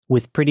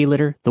With Pretty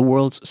Litter, the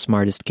world's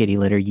smartest kitty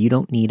litter, you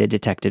don't need a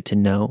detective to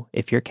know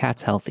if your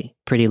cat's healthy.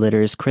 Pretty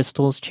Litter's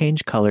crystals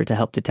change color to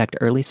help detect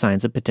early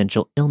signs of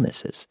potential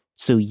illnesses,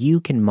 so you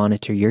can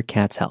monitor your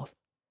cat's health.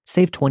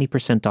 Save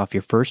 20% off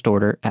your first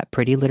order at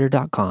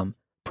prettylitter.com,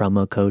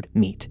 promo code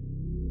MEAT.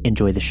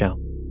 Enjoy the show.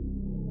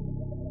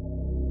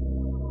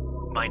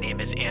 My name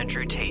is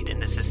Andrew Tate,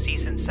 and this is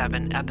Season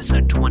 7,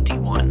 Episode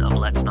 21 of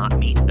Let's Not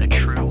Meet, a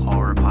true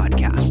horror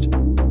podcast.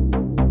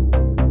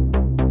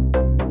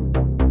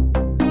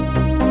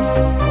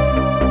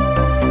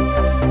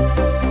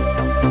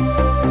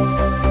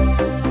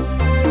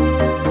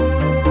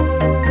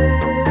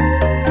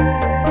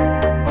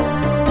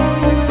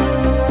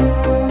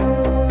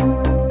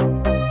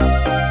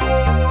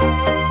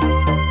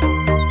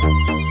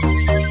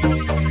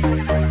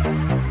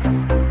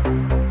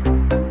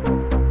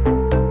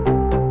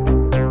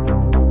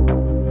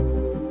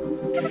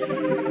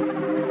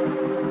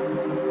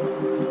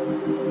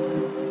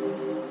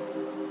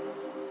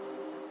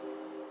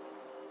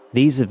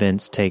 These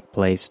events take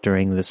place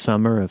during the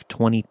summer of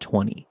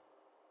 2020.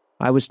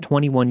 I was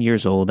 21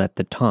 years old at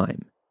the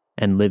time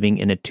and living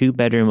in a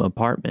 2-bedroom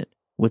apartment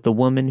with a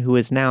woman who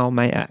is now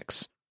my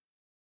ex.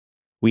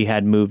 We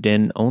had moved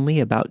in only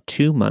about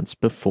 2 months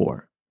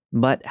before,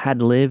 but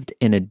had lived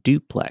in a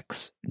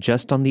duplex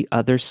just on the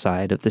other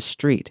side of the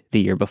street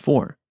the year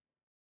before,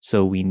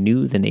 so we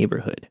knew the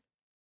neighborhood.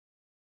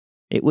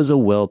 It was a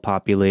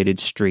well-populated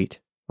street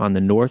on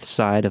the north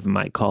side of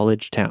my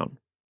college town.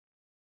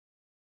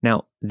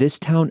 Now, this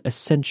town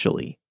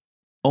essentially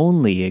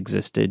only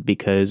existed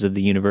because of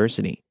the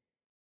university,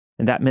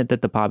 and that meant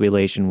that the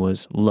population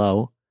was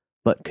low,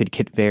 but could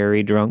get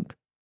very drunk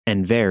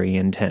and very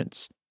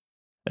intense,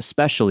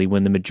 especially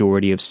when the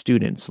majority of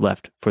students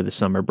left for the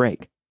summer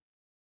break.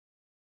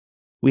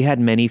 We had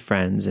many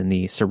friends in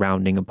the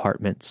surrounding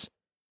apartments,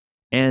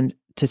 and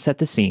to set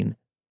the scene,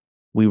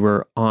 we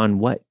were on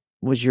what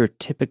was your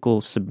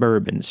typical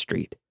suburban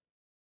street.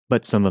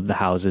 But some of the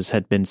houses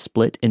had been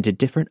split into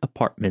different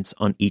apartments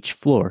on each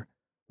floor,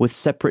 with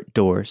separate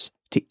doors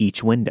to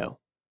each window.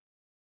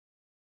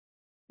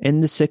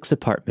 In the 6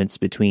 apartments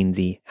between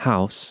the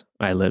house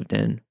I lived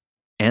in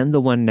and the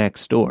one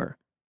next door,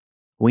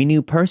 we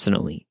knew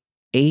personally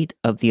 8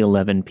 of the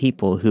 11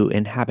 people who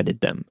inhabited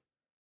them.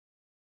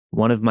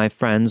 One of my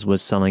friends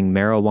was selling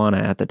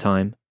marijuana at the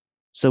time,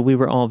 so we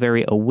were all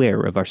very aware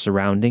of our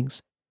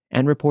surroundings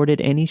and reported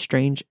any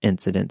strange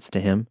incidents to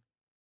him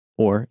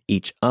or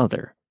each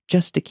other,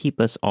 just to keep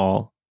us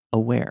all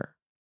aware.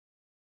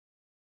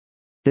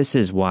 This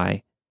is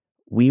why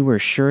we were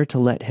sure to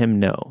let him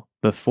know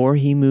before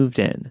he moved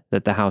in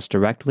that the house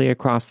directly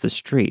across the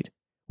street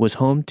was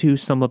home to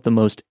some of the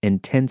most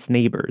intense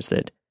neighbors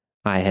that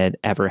I had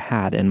ever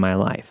had in my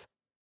life.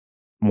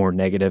 More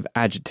negative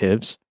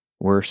adjectives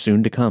were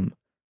soon to come.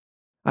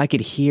 I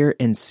could hear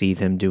and see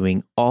them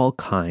doing all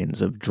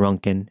kinds of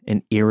drunken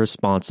and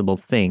irresponsible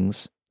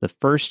things the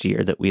first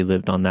year that we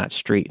lived on that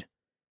street.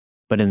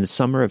 But in the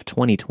summer of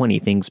 2020,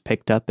 things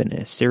picked up in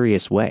a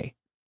serious way.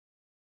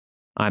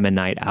 I'm a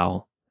night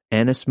owl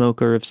and a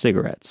smoker of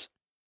cigarettes,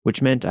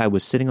 which meant I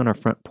was sitting on our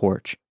front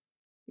porch,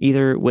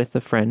 either with a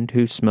friend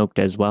who smoked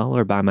as well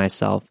or by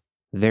myself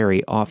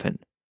very often.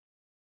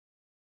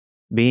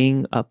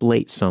 Being up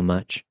late so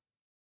much,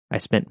 I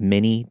spent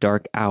many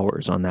dark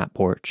hours on that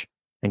porch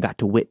and got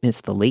to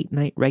witness the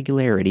late-night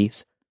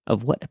regularities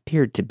of what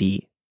appeared to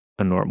be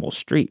a normal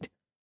street.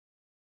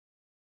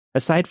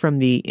 Aside from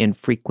the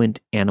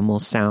infrequent animal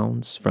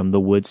sounds from the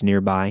woods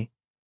nearby,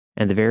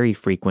 and the very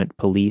frequent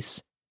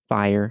police,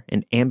 fire,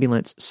 and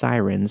ambulance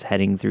sirens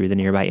heading through the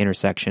nearby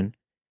intersection,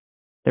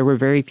 there were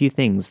very few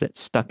things that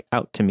stuck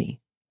out to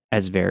me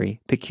as very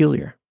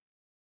peculiar.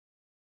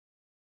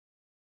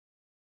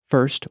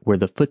 First were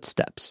the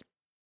footsteps.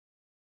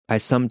 I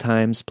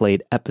sometimes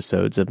played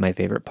episodes of my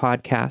favorite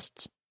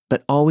podcasts,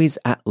 but always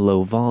at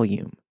low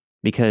volume,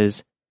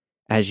 because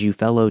as you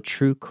fellow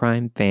true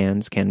crime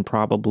fans can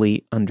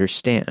probably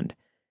understand,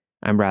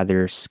 I'm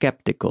rather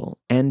skeptical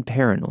and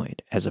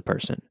paranoid as a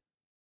person.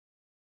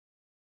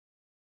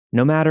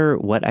 No matter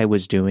what I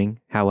was doing,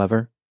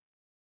 however,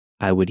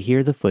 I would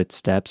hear the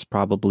footsteps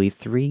probably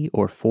 3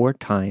 or 4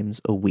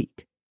 times a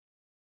week.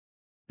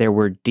 There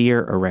were deer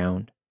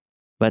around,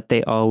 but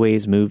they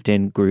always moved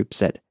in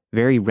groups at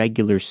very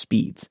regular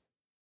speeds.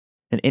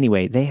 And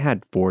anyway, they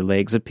had 4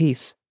 legs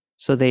apiece,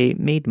 so they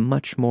made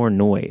much more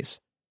noise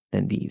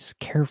than these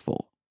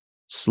careful,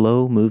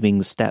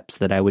 slow-moving steps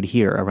that I would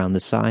hear around the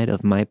side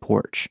of my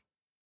porch.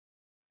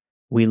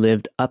 We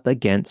lived up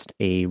against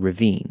a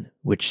ravine,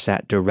 which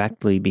sat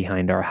directly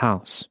behind our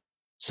house,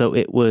 so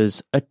it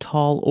was a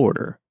tall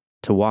order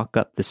to walk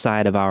up the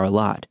side of our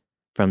lot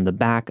from the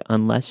back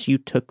unless you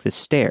took the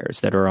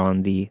stairs that are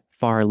on the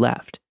far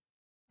left,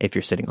 if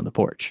you're sitting on the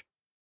porch.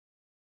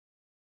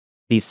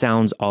 These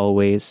sounds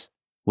always,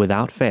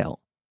 without fail,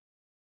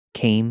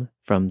 came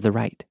from the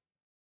right.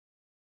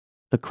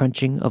 The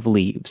crunching of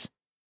leaves,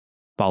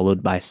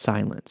 followed by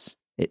silence.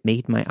 It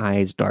made my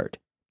eyes dart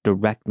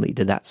directly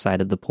to that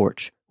side of the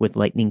porch with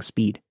lightning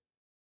speed.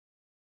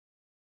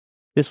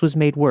 This was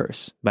made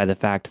worse by the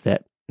fact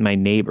that My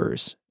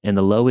neighbors and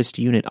the lowest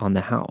unit on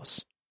the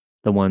house,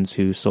 the ones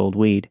who sold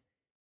weed,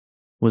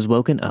 was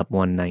woken up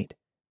one night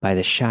by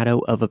the shadow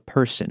of a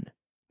person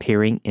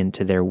peering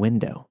into their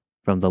window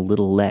from the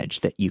little ledge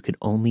that you could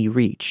only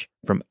reach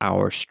from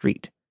our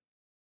street.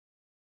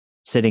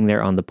 Sitting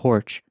there on the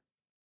porch,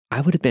 I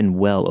would have been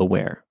well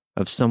aware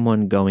of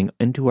someone going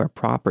into our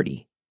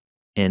property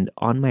and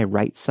on my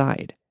right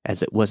side,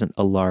 as it wasn't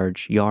a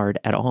large yard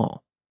at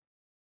all.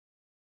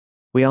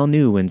 We all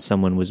knew when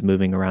someone was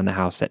moving around the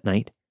house at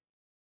night,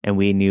 and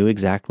we knew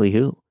exactly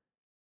who,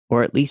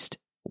 or at least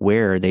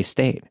where they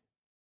stayed.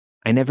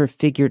 I never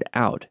figured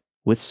out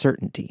with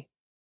certainty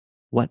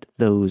what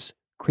those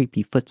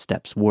creepy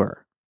footsteps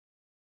were.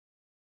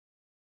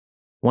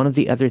 One of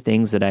the other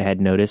things that I had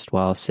noticed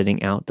while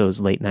sitting out those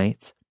late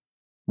nights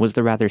was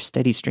the rather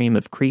steady stream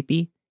of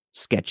creepy,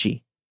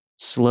 sketchy,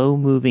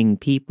 slow-moving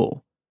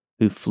people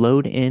who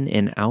flowed in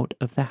and out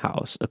of the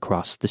house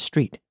across the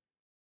street.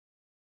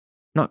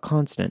 Not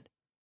constant,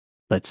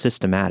 but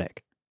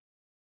systematic.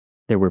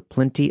 There were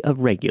plenty of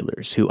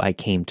regulars who I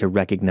came to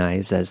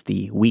recognize as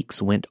the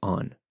weeks went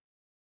on.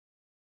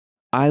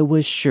 I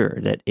was sure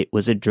that it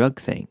was a drug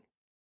thing,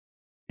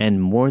 and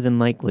more than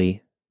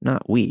likely,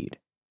 not weed.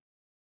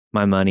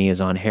 My money is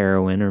on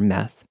heroin or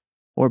meth,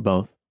 or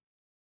both.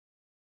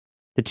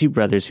 The two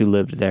brothers who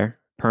lived there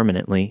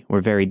permanently were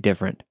very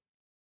different.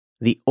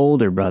 The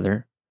older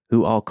brother,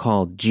 who I'll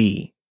call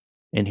G,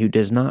 and who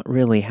does not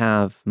really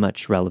have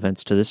much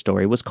relevance to the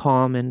story, was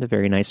calm and a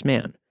very nice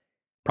man,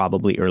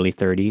 probably early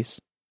 30s,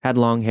 had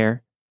long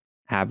hair,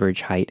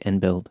 average height and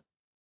build.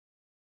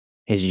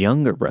 His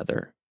younger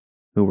brother,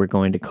 who we're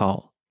going to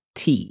call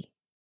T,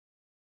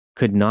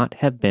 could not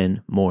have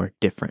been more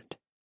different.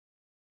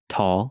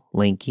 Tall,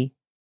 lanky,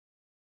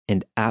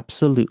 and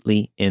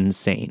absolutely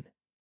insane.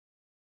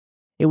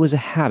 It was a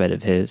habit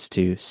of his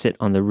to sit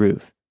on the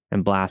roof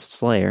and blast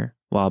Slayer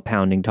while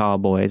pounding tall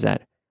boys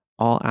at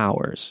all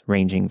hours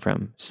ranging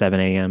from 7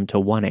 a.m. to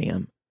 1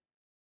 a.m.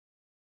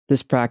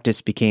 This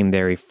practice became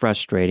very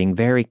frustrating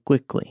very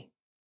quickly,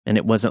 and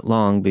it wasn't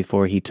long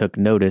before he took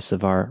notice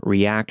of our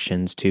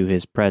reactions to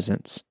his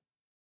presence.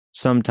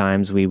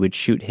 Sometimes we would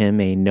shoot him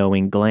a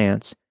knowing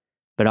glance,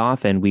 but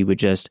often we would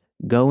just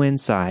go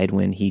inside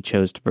when he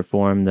chose to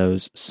perform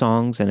those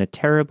songs in a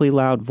terribly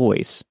loud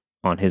voice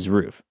on his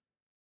roof.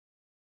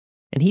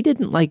 And he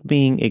didn't like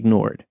being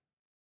ignored.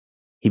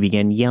 He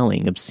began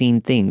yelling obscene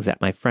things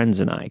at my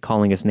friends and I,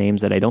 calling us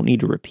names that I don't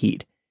need to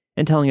repeat,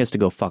 and telling us to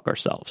go fuck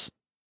ourselves.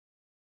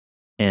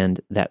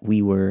 And that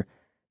we were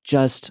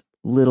just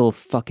little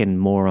fucking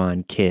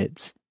moron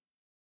kids.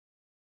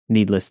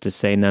 Needless to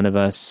say, none of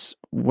us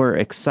were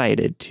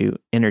excited to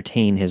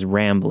entertain his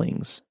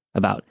ramblings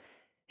about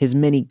his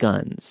many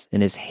guns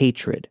and his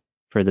hatred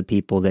for the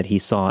people that he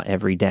saw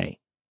every day.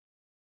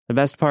 The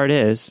best part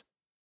is,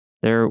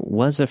 there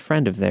was a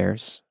friend of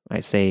theirs,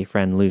 I say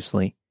friend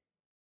loosely,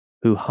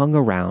 who hung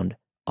around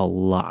a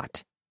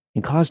lot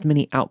and caused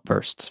many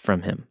outbursts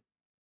from him.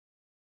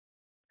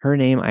 Her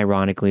name,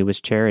 ironically, was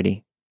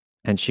Charity,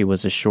 and she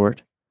was a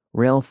short,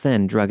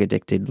 rail-thin,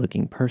 drug-addicted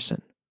looking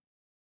person.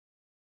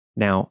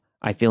 Now,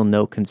 I feel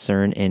no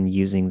concern in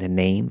using the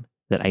name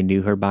that I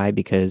knew her by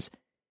because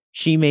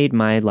she made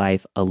my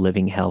life a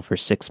living hell for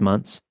 6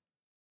 months.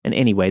 And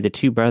anyway, the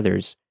two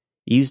brothers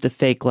used a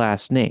fake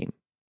last name,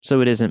 so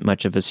it isn't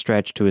much of a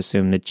stretch to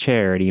assume that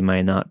Charity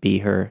might not be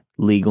her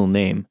legal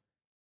name.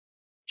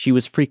 She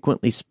was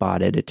frequently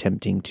spotted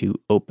attempting to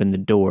open the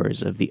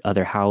doors of the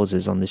other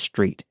houses on the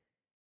street,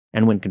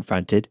 and when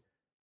confronted,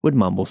 would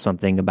mumble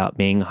something about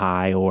being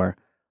high or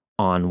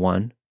on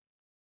one,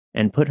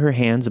 and put her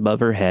hands above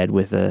her head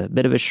with a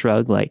bit of a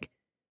shrug like,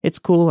 "It's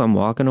cool, I'm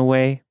walking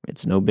away,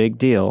 it's no big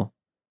deal."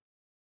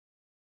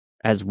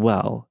 As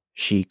well,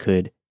 she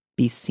could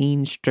be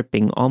seen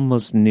stripping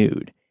almost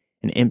nude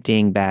and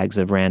emptying bags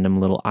of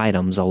random little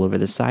items all over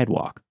the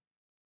sidewalk,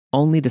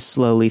 only to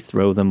slowly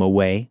throw them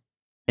away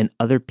in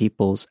other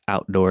people's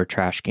outdoor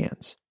trash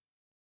cans.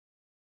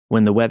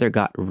 When the weather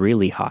got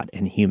really hot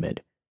and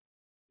humid,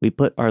 we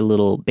put our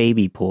little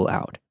baby pool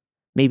out,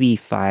 maybe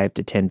 5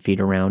 to 10 feet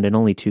around and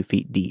only 2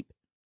 feet deep.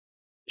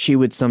 She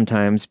would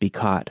sometimes be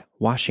caught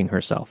washing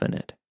herself in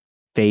it,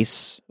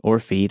 face or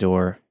feet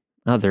or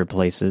other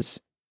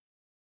places.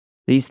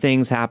 These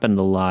things happened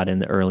a lot in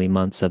the early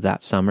months of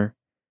that summer,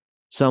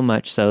 so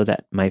much so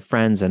that my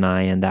friends and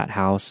I in that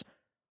house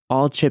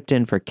all chipped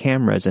in for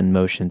cameras and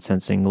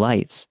motion-sensing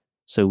lights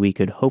so we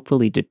could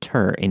hopefully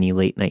deter any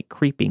late-night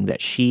creeping that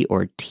she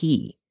or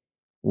T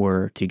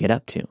were to get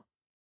up to.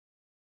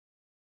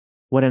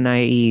 What a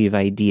naive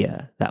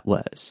idea that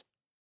was.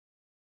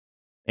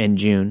 In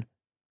June,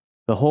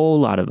 the whole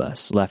lot of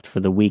us left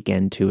for the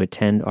weekend to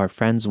attend our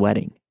friend's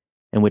wedding,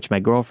 in which my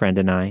girlfriend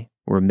and I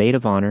were maid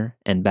of honor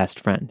and best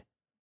friend.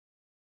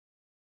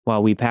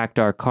 While we packed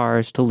our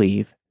cars to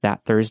leave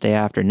that Thursday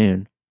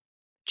afternoon,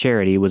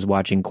 Charity was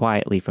watching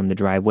quietly from the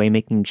driveway,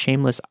 making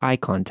shameless eye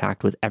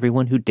contact with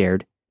everyone who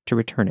dared to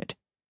return it.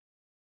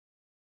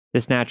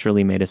 This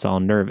naturally made us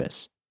all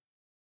nervous.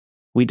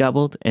 We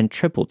doubled and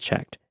triple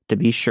checked to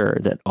be sure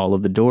that all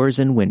of the doors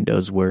and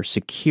windows were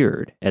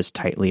secured as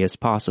tightly as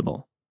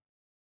possible.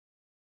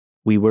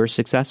 We were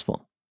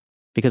successful,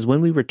 because when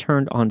we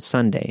returned on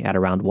Sunday at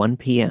around 1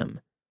 p.m.,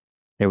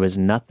 there was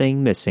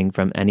nothing missing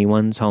from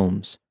anyone's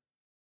homes.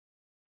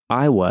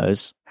 I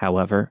was,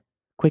 however,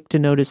 quick to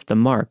notice the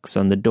marks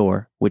on the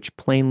door which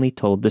plainly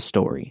told the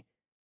story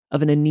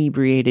of an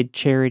inebriated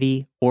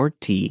Charity or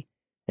T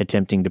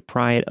attempting to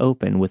pry it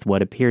open with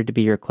what appeared to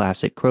be your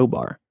classic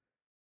crowbar.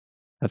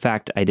 A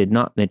fact I did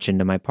not mention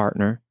to my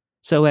partner,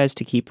 so as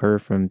to keep her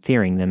from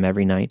fearing them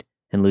every night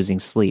and losing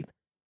sleep,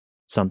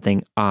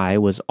 something I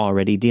was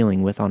already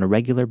dealing with on a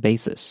regular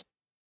basis.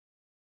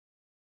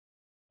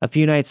 A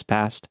few nights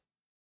passed,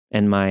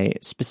 and my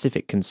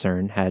specific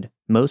concern had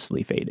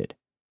mostly faded,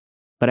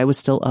 but I was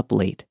still up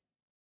late,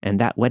 and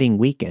that wedding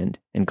weekend,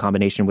 in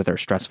combination with our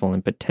stressful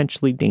and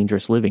potentially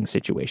dangerous living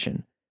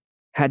situation,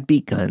 had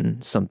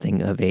begun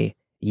something of a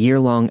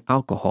year-long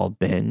alcohol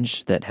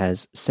binge that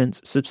has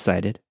since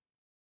subsided,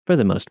 for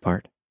the most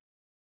part.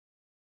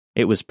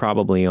 It was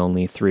probably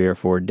only 3 or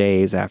 4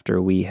 days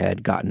after we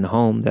had gotten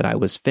home that I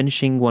was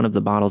finishing one of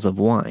the bottles of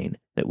wine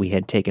that we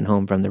had taken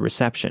home from the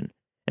reception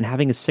and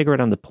having a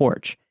cigarette on the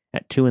porch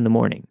at 2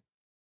 a.m.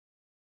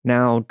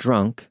 Now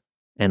drunk,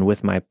 and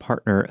with my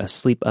partner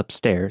asleep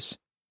upstairs,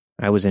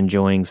 I was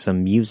enjoying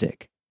some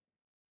music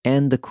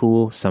and the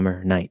cool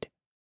summer night.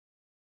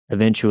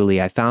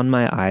 Eventually, I found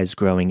my eyes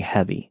growing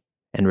heavy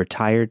and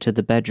retired to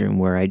the bedroom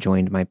where I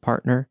joined my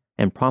partner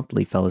and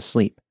promptly fell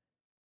asleep.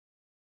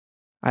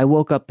 I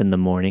woke up in the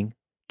morning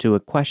to a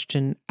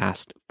question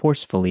asked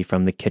forcefully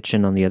from the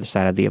kitchen on the other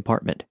side of the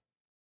apartment.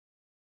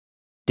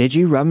 "Did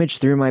you rummage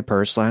through my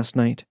purse last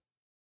night?"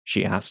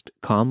 she asked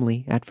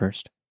calmly at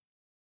first.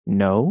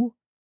 "No,"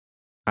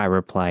 I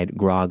replied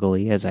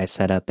groggily as I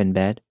sat up in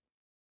bed.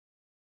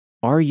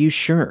 "Are you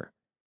sure?"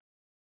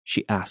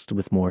 she asked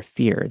with more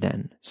fear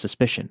than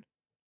suspicion.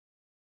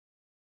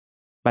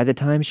 By the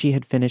time she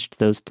had finished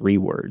those 3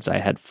 words, I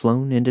had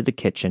flown into the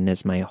kitchen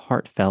as my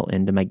heart fell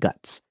into my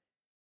guts.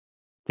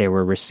 There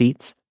were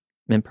receipts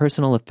and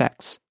personal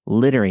effects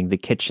littering the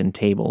kitchen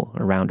table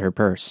around her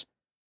purse.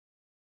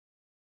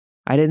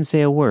 I didn't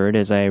say a word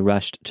as I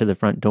rushed to the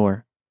front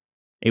door.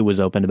 It was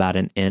open about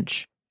an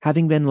inch,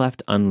 having been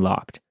left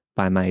unlocked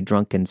by my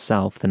drunken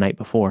self the night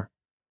before.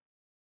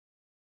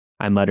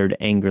 I muttered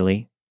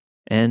angrily,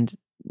 and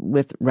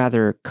with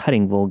rather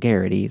cutting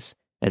vulgarities,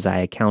 as I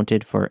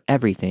accounted for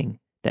everything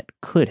that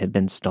could have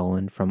been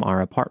stolen from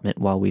our apartment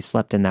while we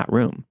slept in that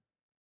room,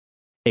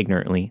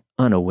 ignorantly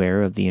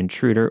unaware of the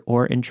intruder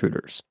or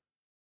intruders.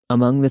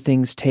 Among the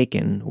things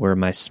taken were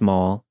my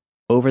small,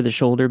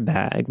 over-the-shoulder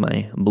bag,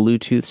 my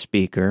Bluetooth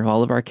speaker,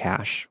 all of our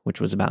cash,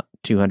 which was about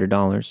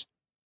 $200,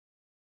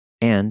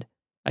 and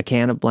a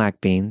can of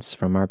black beans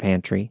from our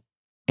pantry,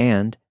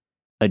 and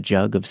a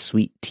jug of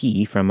sweet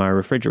tea from our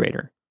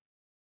refrigerator.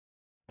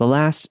 The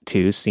last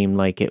 2 seemed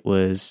like it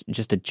was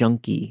just a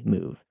junky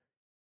move,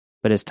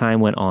 but as time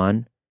went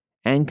on,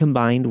 and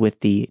combined with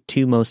the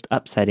 2 most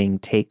upsetting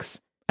takes,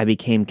 I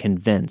became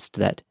convinced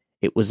that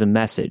it was a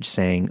message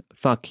saying,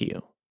 "Fuck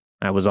you.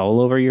 I was all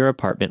over your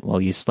apartment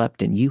while you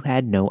slept and you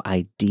had no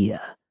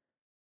idea."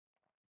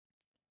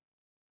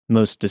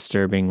 Most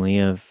disturbingly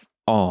of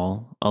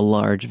all, a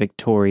large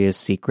Victoria's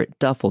Secret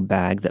duffel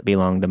bag that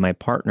belonged to my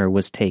partner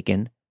was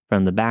taken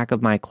from the back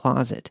of my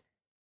closet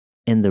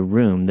in the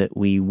room that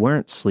we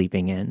weren't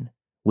sleeping in,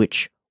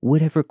 which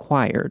would have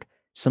required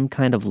some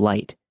kind of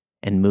light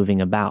and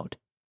moving about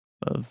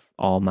of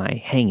all my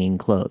hanging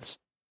clothes.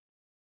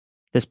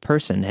 This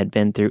person had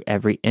been through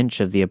every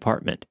inch of the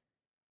apartment.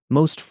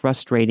 Most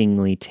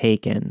frustratingly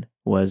taken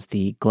was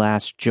the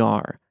glass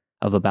jar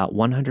of about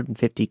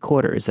 150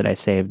 quarters that I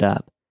saved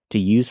up to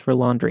use for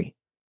laundry.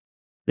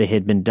 They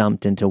had been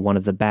dumped into one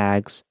of the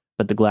bags,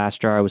 but the glass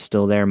jar was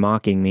still there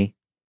mocking me.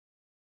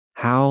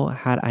 How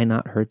had I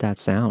not heard that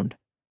sound?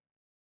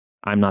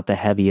 I'm not the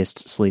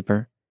heaviest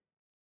sleeper,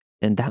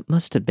 and that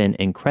must have been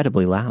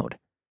incredibly loud.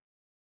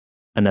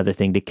 Another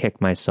thing to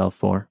kick myself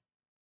for.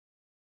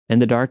 In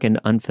the dark and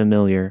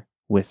unfamiliar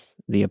with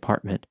the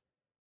apartment,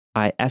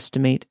 I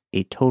estimate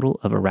a total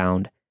of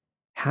around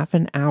half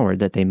an hour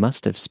that they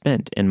must have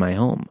spent in my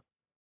home.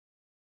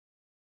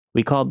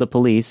 We called the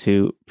police,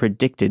 who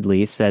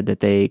predictably said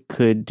that they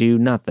could do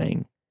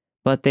nothing,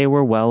 but they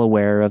were well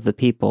aware of the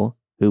people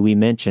who we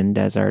mentioned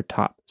as our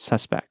top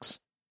suspects.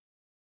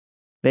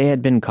 They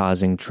had been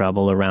causing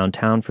trouble around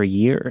town for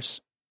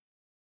years.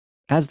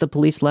 As the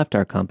police left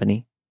our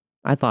company,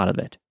 I thought of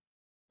it.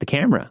 The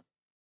camera.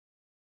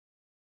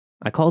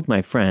 I called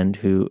my friend,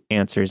 who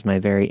answers my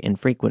very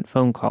infrequent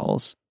phone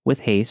calls,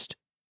 with haste,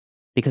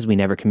 because we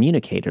never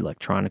communicate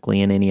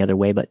electronically in any other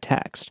way but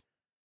text.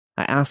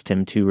 I asked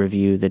him to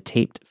review the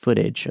taped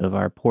footage of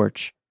our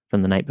porch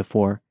from the night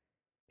before,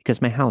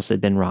 because my house had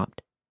been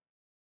robbed.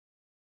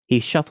 He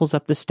shuffles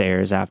up the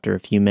stairs after a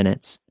few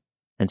minutes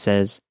and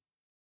says,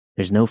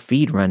 "There's no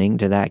feed running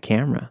to that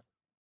camera."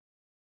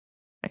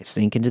 I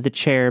sink into the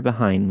chair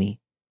behind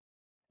me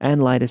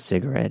and light a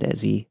cigarette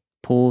as he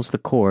pulls the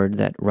cord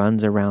that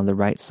runs around the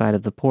right side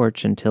of the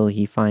porch until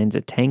he finds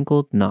a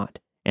tangled knot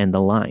and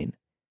the line,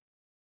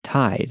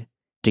 tied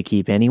to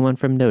keep anyone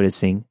from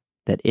noticing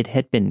that it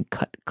had been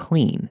cut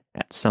clean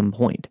at some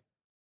point.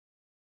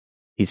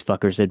 These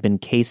fuckers had been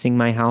casing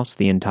my house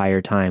the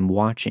entire time,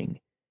 watching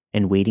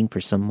and waiting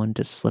for someone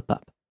to slip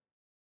up,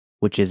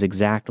 which is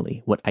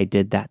exactly what I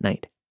did that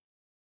night.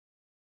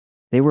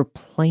 They were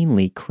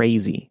plainly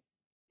crazy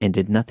and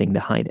did nothing to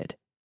hide it.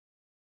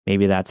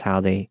 Maybe that's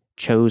how they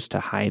chose to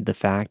hide the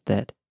fact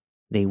that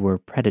they were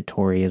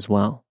predatory as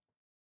well.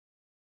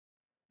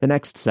 The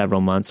next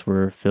several months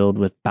were filled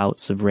with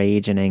bouts of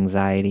rage and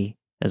anxiety,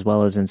 as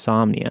well as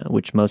insomnia,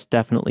 which most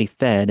definitely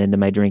fed into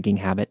my drinking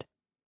habit.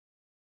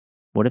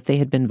 What if they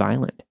had been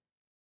violent?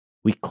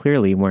 We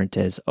clearly weren't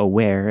as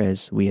aware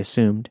as we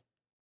assumed.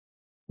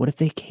 What if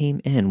they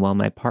came in while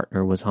my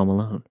partner was home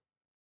alone?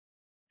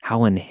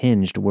 How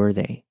unhinged were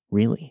they,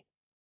 really?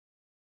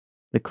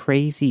 The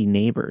crazy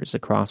neighbors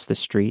across the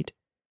street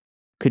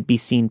could be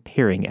seen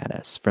peering at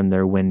us from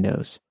their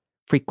windows,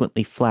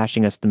 frequently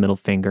flashing us the middle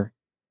finger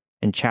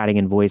and chatting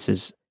in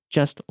voices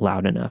just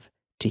loud enough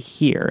to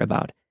hear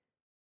about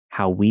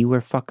how we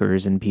were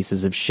fuckers and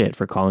pieces of shit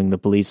for calling the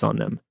police on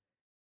them.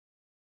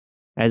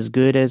 As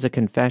good as a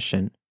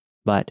confession,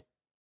 but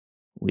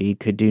we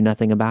could do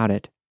nothing about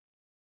it.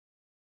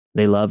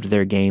 They loved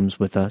their games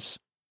with us.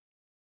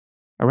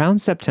 Around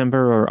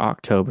September or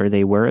October,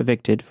 they were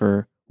evicted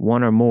for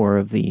one or more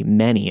of the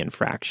many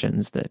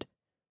infractions that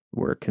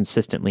were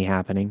consistently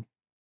happening,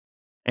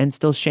 and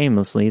still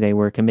shamelessly they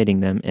were committing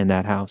them in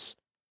that house.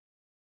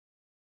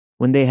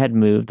 When they had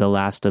moved the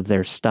last of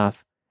their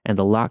stuff and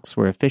the locks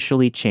were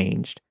officially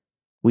changed,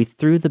 we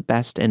threw the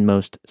best and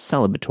most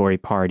celebratory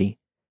party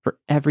for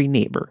every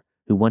neighbor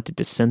who wanted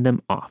to send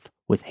them off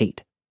with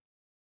hate.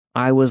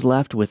 I was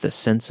left with a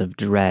sense of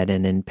dread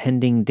and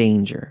impending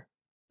danger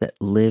that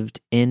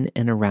lived in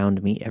and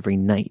around me every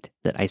night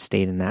that I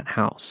stayed in that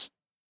house,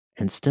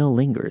 and still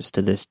lingers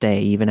to this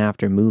day even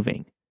after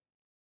moving.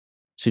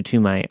 So to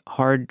my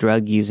hard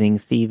drug-using,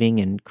 thieving,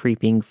 and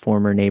creeping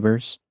former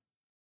neighbors,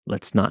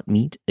 let's not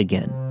meet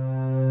again.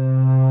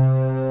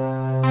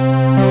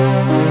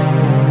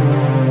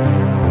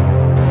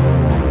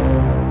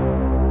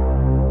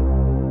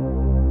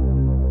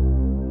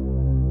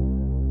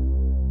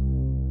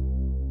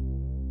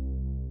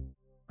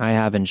 I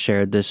haven't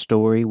shared this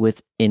story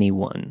with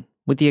anyone,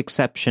 with the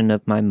exception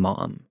of my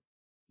mom,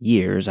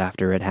 years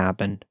after it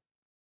happened.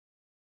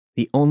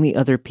 The only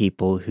other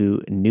people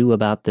who knew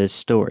about this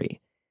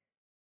story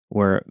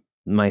were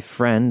my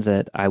friend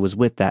that I was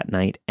with that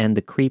night and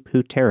the creep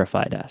who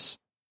terrified us.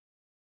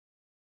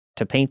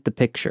 To paint the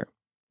picture,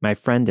 my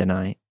friend and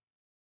I,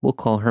 we'll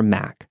call her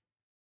Mac,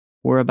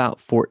 were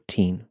about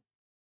 14.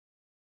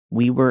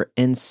 We were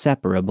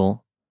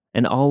inseparable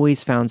and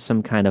always found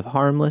some kind of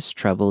harmless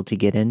trouble to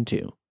get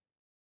into.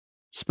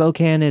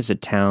 Spokane is a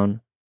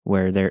town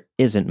where there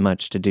isn't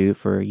much to do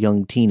for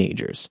young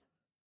teenagers.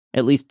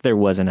 At least there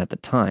wasn't at the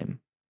time.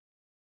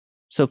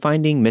 So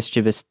finding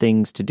mischievous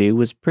things to do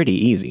was pretty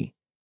easy.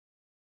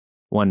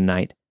 One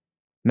night,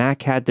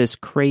 Mac had this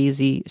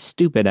crazy,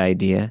 stupid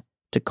idea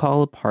to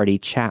call a party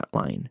chat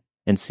line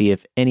and see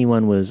if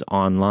anyone was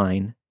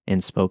online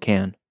in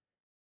Spokane.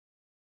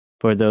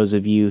 For those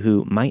of you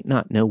who might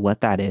not know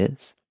what that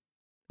is,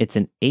 it's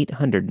an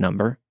 800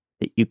 number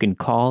that you can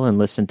call and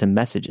listen to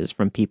messages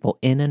from people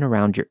in and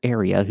around your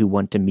area who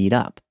want to meet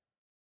up.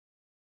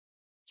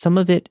 Some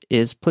of it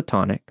is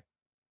platonic,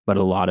 but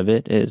a lot of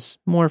it is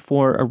more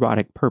for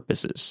erotic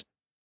purposes.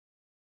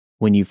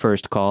 When you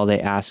first call,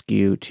 they ask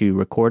you to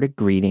record a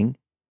greeting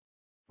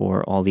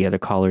for all the other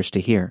callers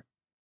to hear.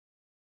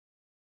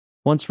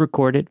 Once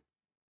recorded,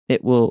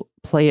 it will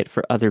play it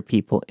for other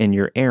people in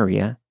your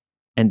area,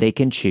 and they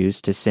can choose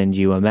to send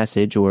you a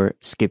message or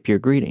skip your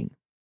greeting.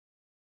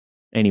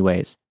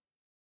 Anyways,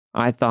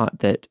 I thought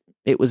that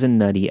it was a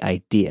nutty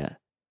idea,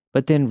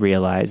 but then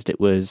realized it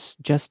was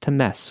just to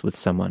mess with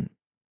someone.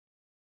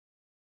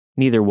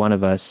 Neither one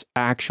of us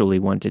actually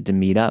wanted to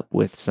meet up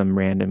with some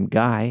random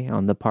guy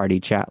on the party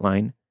chat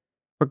line,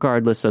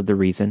 regardless of the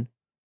reason.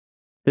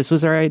 This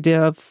was our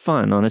idea of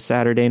fun on a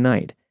Saturday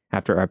night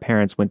after our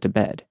parents went to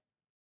bed.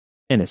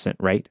 Innocent,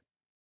 right?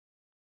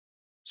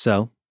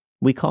 So,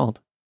 we called.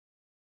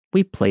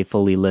 We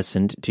playfully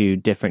listened to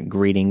different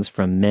greetings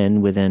from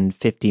men within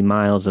 50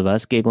 miles of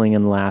us, giggling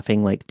and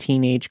laughing like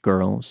teenage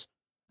girls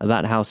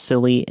about how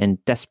silly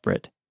and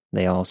desperate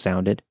they all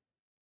sounded.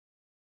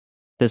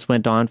 This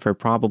went on for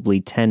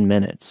probably 10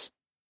 minutes,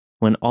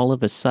 when all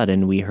of a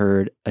sudden we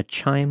heard a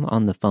chime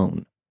on the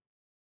phone.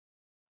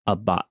 A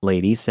bot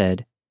lady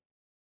said,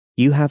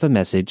 "You have a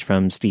message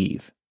from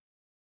Steve."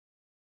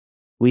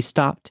 We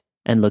stopped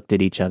and looked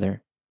at each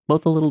other,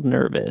 both a little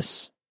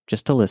nervous,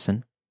 just to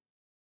listen.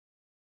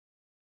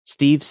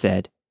 Steve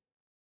said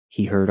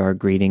he heard our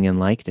greeting and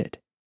liked it.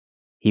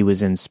 He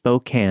was in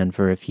Spokane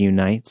for a few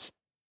nights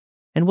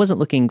and wasn't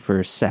looking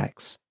for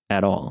sex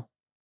at all.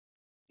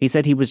 He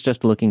said he was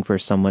just looking for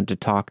someone to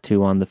talk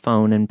to on the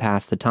phone and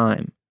pass the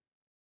time.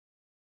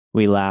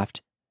 We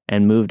laughed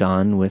and moved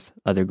on with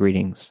other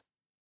greetings.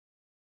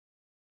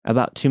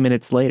 About 2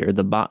 minutes later,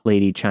 the bot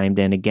lady chimed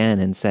in again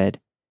and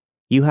said,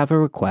 "You have a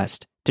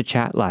request to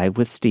chat live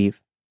with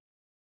Steve.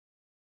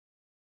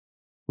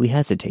 We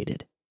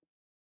hesitated,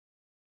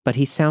 but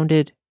he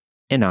sounded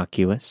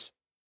innocuous,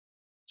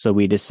 so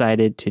we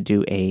decided to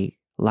do a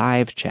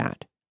live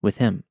chat with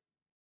him.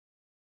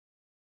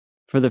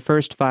 For the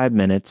first 5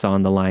 minutes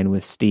on the line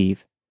with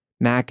Steve,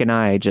 Mac and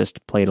I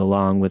just played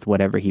along with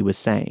whatever he was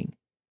saying,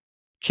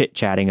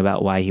 chit-chatting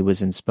about why he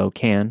was in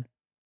Spokane,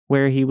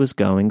 where he was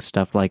going,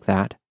 stuff like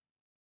that.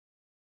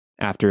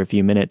 After a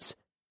few minutes,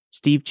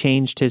 Steve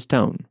changed his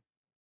tone.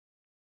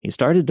 He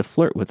started to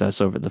flirt with us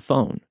over the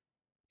phone,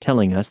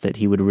 telling us that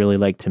he would really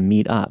like to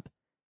meet up,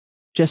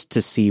 just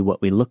to see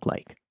what we look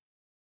like.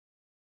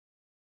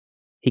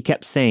 He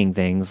kept saying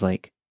things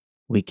like,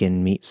 "We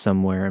can meet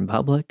somewhere in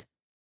public,"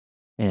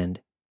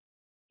 and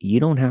 "You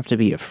don't have to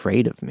be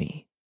afraid of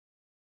me."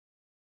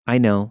 I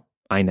know,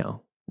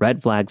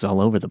 red flags all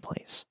over the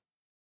place.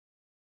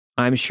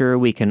 I'm sure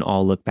we can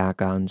all look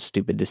back on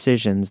stupid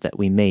decisions that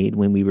we made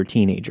when we were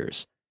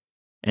teenagers,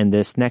 and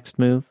this next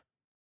move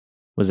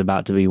was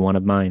about to be one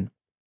of mine.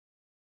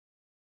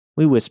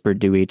 We whispered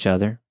to each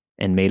other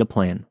and made a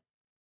plan.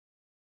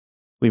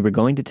 We were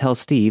going to tell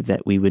Steve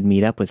that we would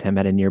meet up with him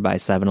at a nearby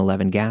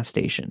 7-Eleven gas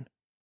station.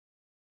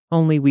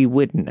 Only we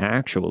wouldn't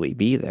actually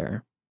be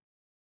there.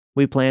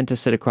 We planned to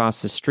sit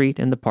across the street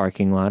in the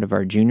parking lot of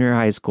our junior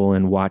high school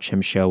and watch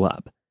him show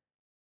up.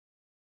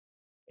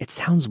 It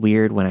sounds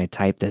weird when I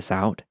type this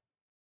out,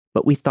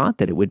 but we thought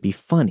that it would be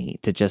funny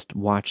to just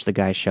watch the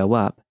guy show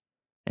up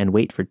and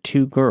wait for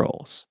 2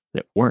 girls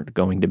that weren't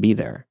going to be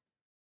there.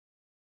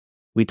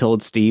 We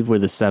told Steve where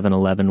the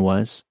 7-Eleven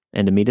was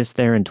and to meet us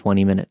there in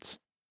 20 minutes.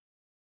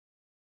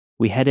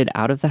 We headed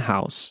out of the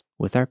house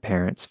with our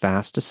parents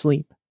fast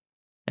asleep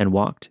and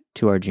walked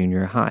to our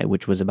junior high,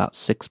 which was about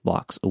 6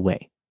 blocks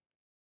away.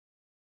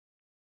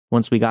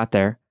 Once we got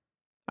there,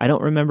 I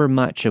don't remember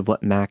much of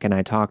what Mac and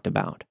I talked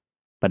about,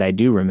 but I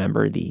do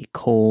remember the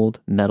cold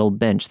metal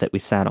bench that we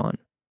sat on.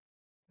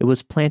 It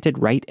was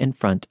planted right in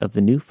front of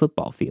the new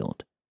football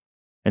field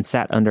and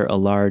sat under a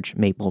large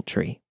maple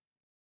tree.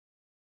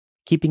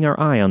 Keeping our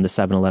eye on the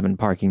 7-Eleven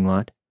parking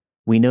lot,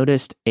 we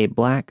noticed a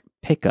black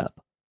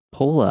pickup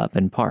pull up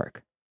and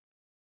park.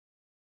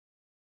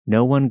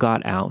 No one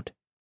got out,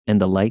 and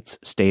the lights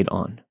stayed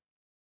on.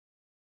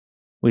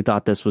 We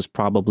thought this was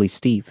probably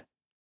Steve.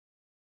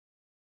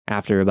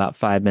 After about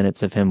 5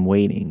 minutes of him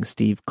waiting,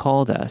 Steve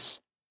called us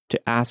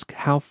to ask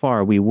how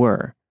far we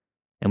were,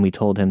 and we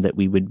told him that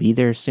we would be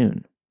there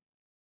soon.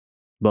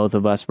 Both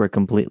of us were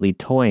completely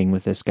toying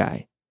with this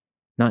guy,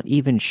 not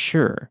even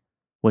sure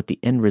what the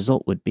end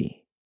result would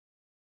be,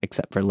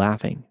 except for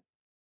laughing.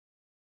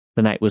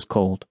 The night was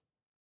cold.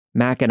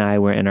 Mac and I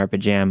were in our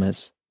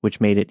pajamas,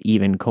 which made it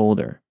even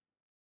colder.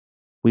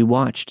 We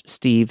watched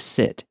Steve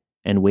sit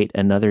and wait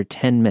another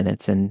 10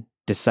 minutes and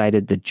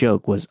decided the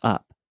joke was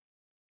up,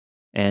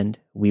 and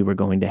we were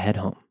going to head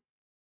home.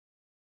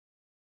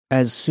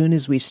 As soon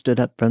as we stood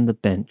up from the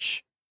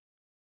bench,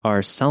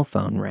 our cell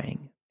phone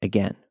rang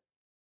again.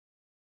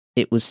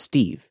 It was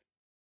Steve.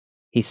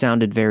 He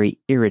sounded very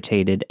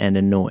irritated and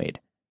annoyed,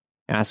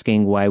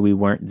 asking why we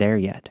weren't there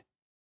yet,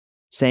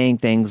 saying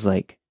things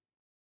like,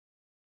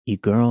 "You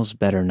girls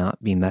better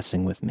not be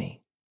messing with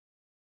me.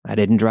 I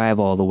didn't drive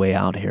all the way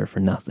out here for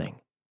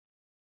nothing."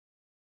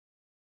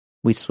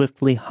 We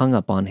swiftly hung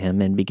up on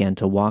him and began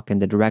to walk in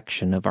the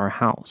direction of our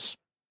house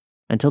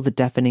until the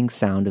deafening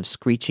sound of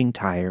screeching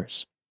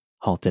tires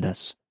halted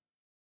us.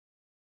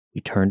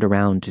 We turned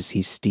around to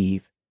see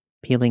Steve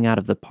peeling out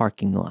of the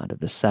parking lot of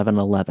the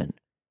 7-Eleven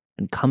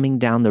and coming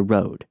down the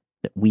road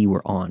that we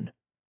were on.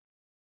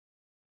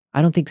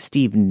 I don't think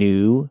Steve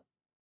knew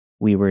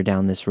we were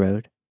down this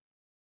road.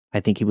 I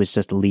think he was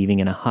just leaving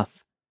in a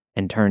huff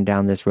and turned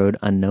down this road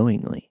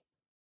unknowingly.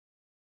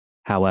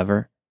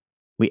 However,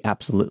 we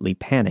absolutely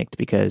panicked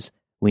because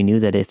we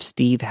knew that if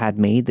Steve had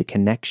made the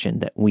connection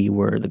that we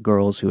were the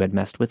girls who had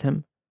messed with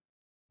him,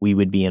 we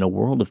would be in a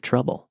world of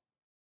trouble.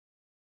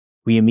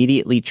 We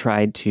immediately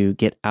tried to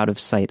get out of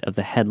sight of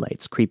the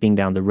headlights creeping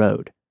down the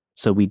road,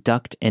 so we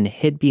ducked and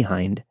hid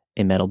behind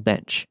a metal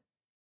bench.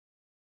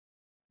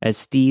 As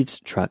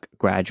Steve's truck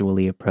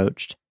gradually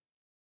approached,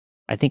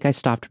 I think I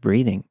stopped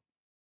breathing.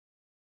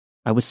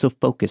 I was so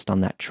focused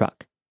on that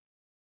truck,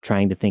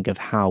 trying to think of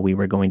how we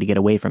were going to get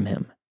away from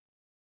him.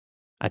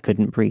 I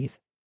couldn't breathe.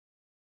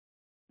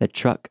 The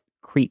truck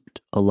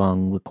creeped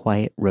along the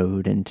quiet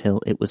road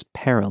until it was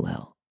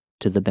parallel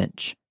to the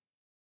bench.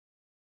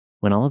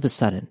 When all of a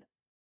sudden,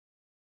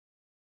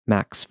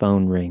 Mac's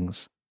phone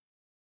rings.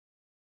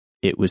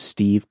 It was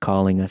Steve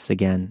calling us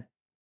again,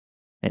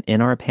 and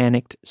in our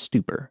panicked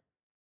stupor,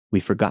 we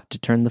forgot to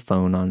turn the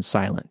phone on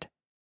silent.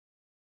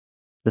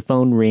 The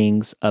phone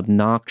rings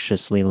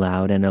obnoxiously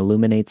loud and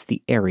illuminates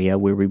the area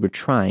where we were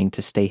trying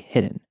to stay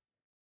hidden.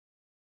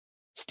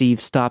 Steve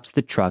stops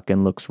the truck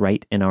and looks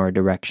right in our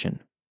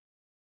direction.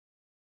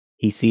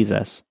 He sees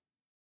us.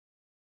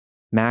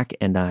 Mac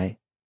and I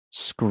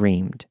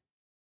screamed.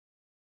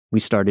 We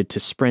started to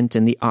sprint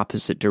in the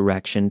opposite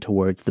direction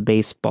towards the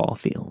baseball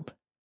field.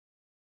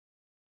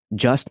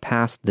 Just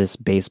past this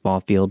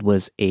baseball field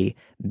was a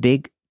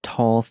big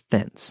tall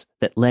fence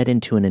that led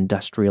into an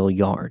industrial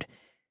yard.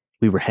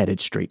 We were headed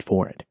straight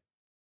for it.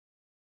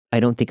 I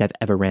don't think I've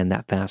ever ran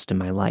that fast in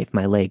my life.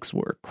 My legs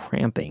were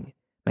cramping.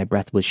 My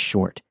breath was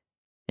short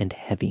and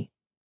heavy.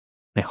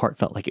 My heart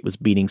felt like it was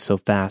beating so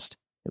fast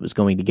it was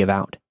going to give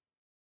out.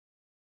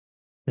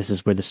 This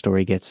is where the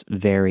story gets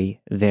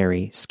very,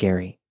 very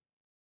scary.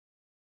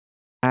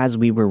 As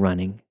we were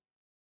running,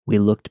 we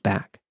looked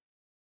back.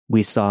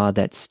 We saw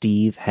that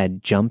Steve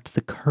had jumped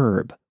the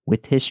curb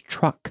with his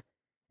truck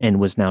and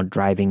was now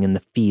driving in the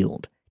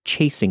field,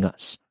 chasing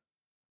us.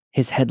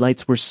 His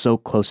headlights were so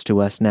close to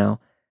us now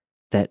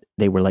that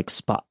they were like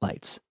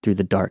spotlights through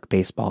the dark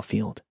baseball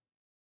field.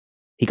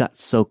 He got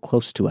so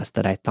close to us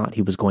that I thought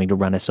he was going to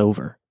run us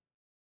over.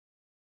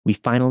 We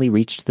finally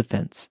reached the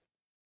fence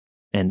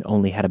and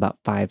only had about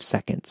 5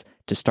 seconds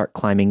to start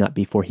climbing up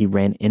before he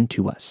ran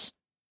into us.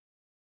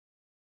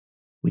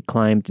 We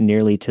climbed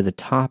nearly to the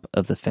top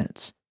of the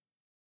fence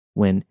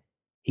when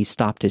he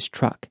stopped his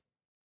truck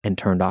and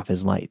turned off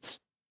his lights.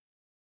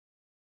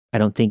 I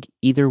don't think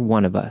either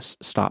one of us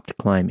stopped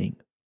climbing.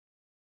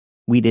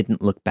 We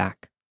didn't look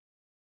back.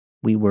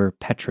 We were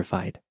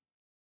petrified,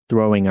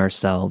 throwing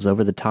ourselves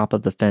over the top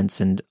of the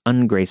fence and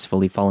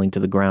ungracefully falling to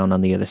the ground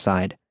on the other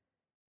side.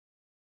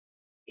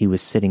 He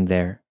was sitting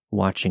there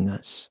watching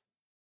us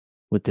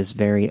with this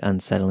very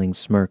unsettling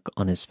smirk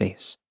on his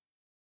face.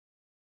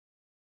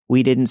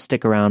 We didn't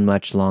stick around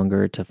much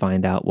longer to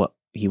find out what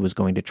he was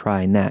going to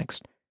try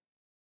next,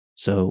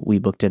 so we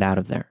booked it out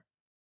of there,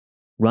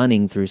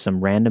 running through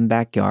some random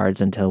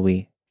backyards until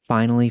we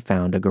finally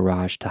found a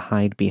garage to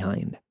hide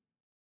behind.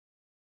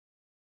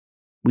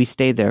 We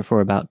stayed there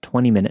for about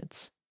 20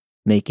 minutes,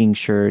 making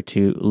sure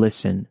to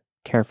listen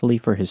carefully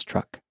for his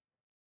truck.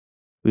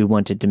 We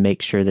wanted to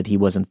make sure that he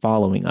wasn't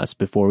following us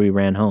before we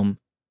ran home.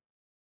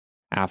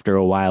 After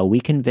a while, we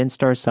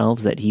convinced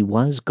ourselves that he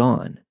was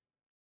gone,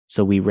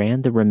 so we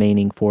ran the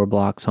remaining 4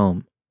 blocks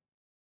home.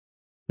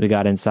 We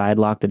got inside,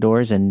 locked the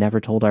doors, and never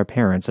told our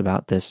parents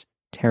about this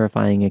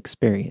terrifying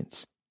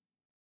experience.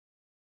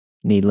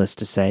 Needless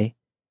to say,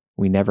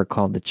 we never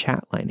called the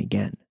chat line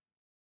again.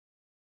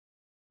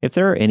 If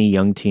there are any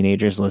young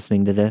teenagers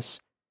listening to this,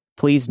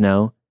 please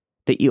know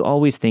that you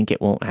always think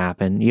it won't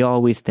happen. You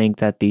always think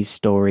that these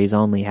stories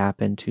only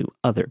happen to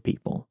other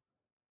people.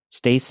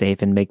 Stay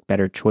safe and make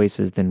better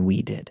choices than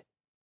we did.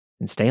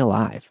 And stay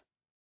alive.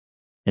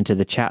 And to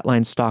the chat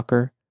line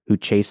stalker who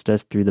chased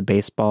us through the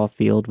baseball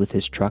field with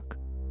his truck,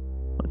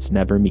 let's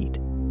never meet.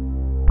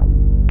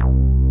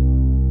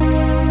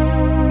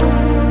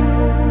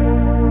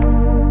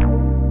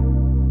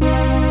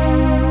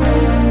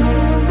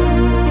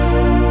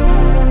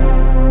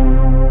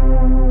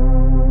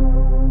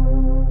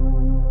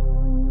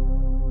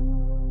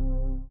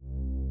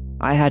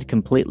 I had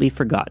completely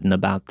forgotten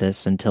about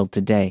this until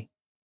today.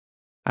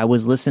 I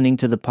was listening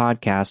to the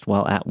podcast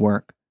while at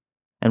work,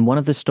 and one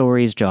of the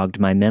stories jogged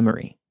my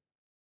memory.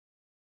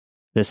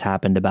 This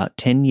happened about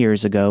 10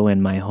 years ago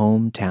in my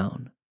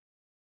hometown.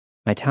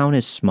 My town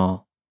is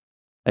small,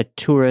 a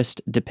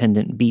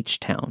tourist-dependent beach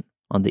town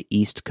on the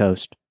East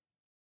Coast.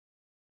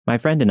 My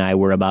friend and I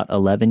were about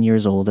 11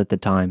 years old at the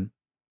time.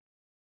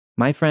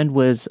 My friend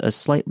was a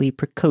slightly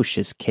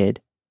precocious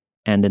kid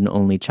and an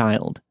only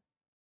child.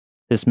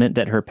 This meant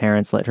that her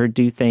parents let her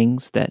do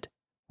things that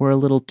were a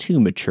little too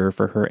mature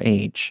for her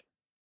age.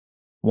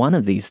 One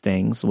of these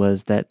things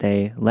was that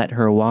they let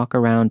her walk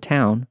around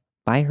town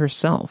by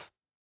herself.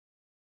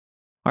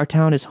 Our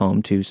town is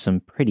home to some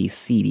pretty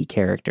seedy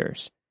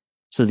characters,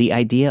 so the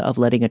idea of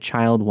letting a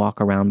child walk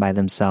around by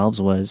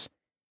themselves was,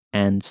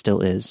 and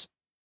still is,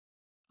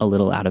 a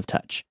little out of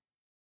touch.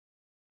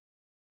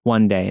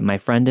 One day, my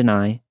friend and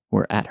I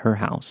were at her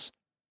house.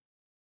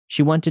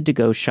 She wanted to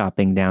go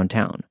shopping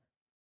downtown.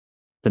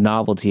 The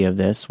novelty of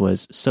this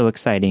was so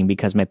exciting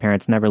because my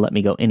parents never let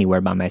me go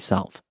anywhere by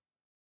myself.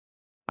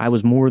 I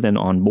was more than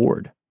on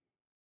board.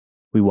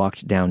 We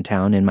walked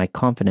downtown and my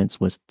confidence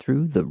was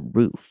through the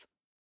roof.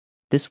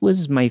 This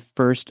was my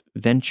first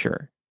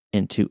venture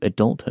into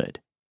adulthood,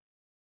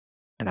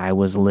 and I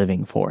was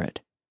living for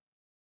it.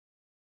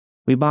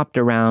 We bopped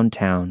around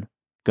town,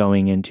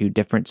 going into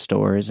different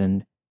stores,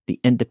 and the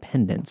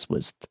independence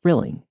was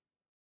thrilling.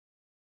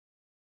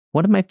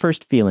 One of my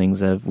first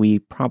feelings of we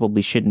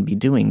probably shouldn't be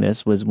doing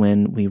this was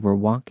when we were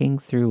walking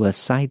through a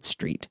side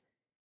street.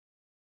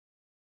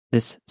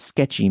 This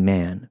sketchy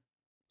man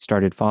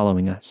started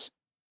following us.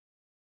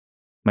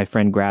 My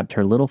friend grabbed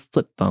her little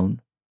flip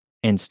phone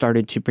and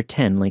started to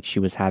pretend like she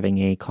was having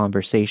a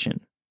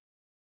conversation.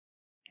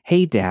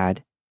 "Hey,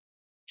 Dad,"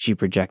 she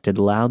projected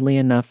loudly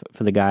enough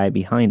for the guy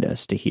behind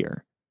us to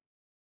hear.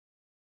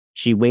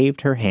 She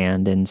waved her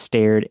hand and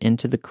stared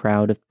into the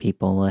crowd of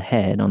people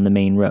ahead on the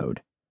main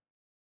road.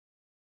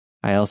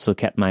 I also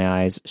kept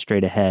my eyes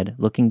straight ahead,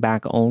 looking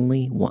back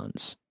only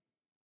once.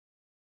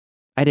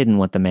 I didn't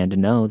want the man to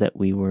know that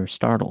we were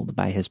startled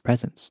by his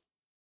presence.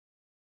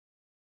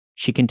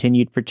 She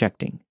continued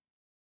projecting.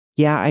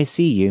 "Yeah, I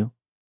see you.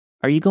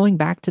 Are you going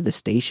back to the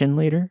station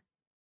later?"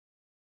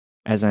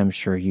 As I'm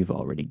sure you've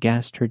already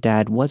guessed, her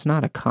dad was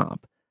not a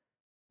cop,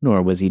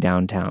 nor was he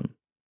downtown.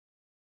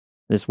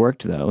 This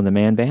worked, though. The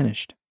man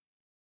vanished.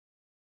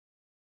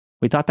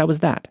 We thought that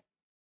was that,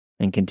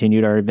 and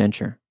continued our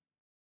adventure.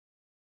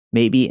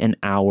 Maybe an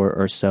hour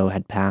or so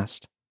had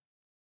passed.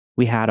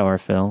 We had our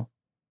fill,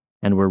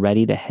 and were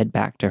ready to head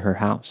back to her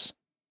house.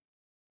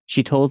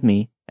 She told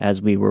me,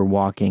 as we were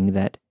walking,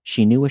 that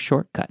she knew a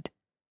shortcut,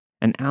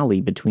 an alley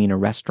between a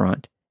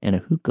restaurant and a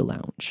hookah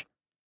lounge.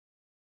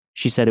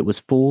 She said it was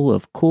full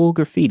of cool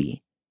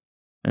graffiti,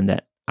 and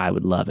that I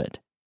would love it.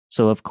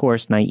 So of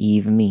course,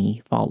 naive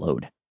me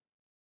followed.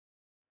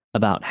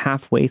 About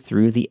halfway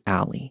through the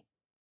alley,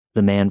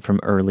 the man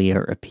from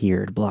earlier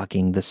appeared,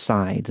 blocking the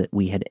side that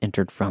we had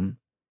entered from.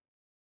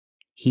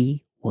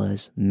 He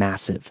was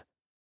massive.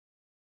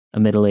 A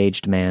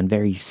middle-aged man,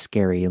 very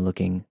scary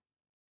looking.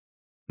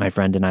 My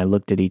friend and I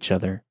looked at each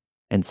other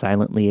and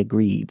silently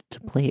agreed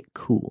to play it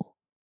cool.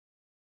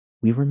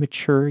 We were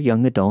mature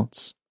young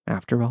adults,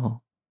 after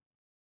all.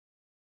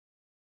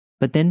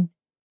 But then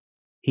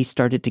he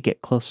started to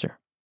get closer.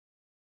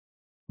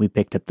 We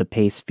picked up the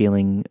pace,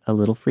 feeling a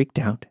little freaked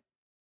out.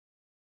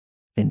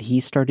 And he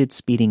started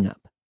speeding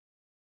up.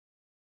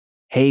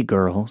 "Hey,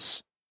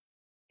 girls,"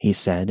 he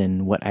said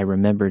in what I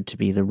remembered to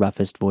be the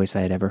roughest voice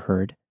I had ever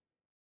heard.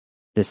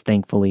 This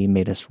thankfully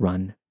made us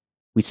run.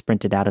 We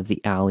sprinted out of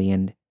the alley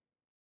and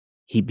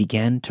he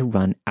began to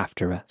run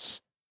after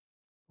us,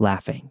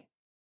 laughing.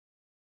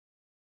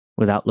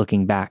 Without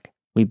looking back,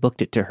 we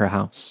booked it to her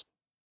house.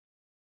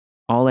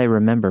 All I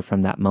remember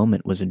from that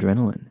moment was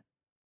adrenaline.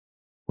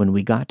 When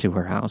we got to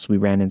her house, we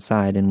ran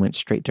inside and went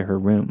straight to her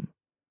room.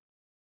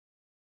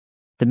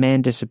 The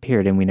man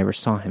disappeared and we never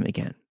saw him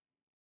again.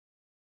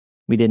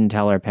 We didn't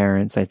tell our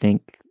parents, I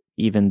think,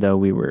 even though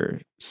we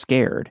were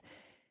scared.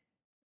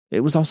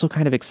 It was also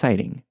kind of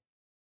exciting.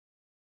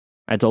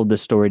 I told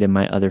this story to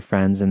my other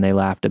friends and they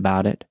laughed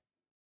about it.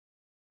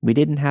 We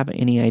didn't have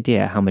any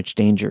idea how much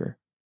danger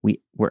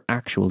we were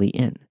actually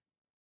in.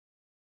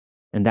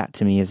 And that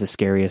to me is the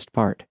scariest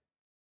part.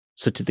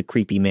 So to the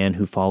creepy man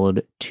who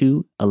followed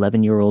two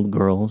 11-year-old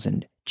girls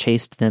and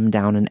chased them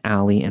down an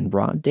alley in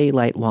broad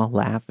daylight while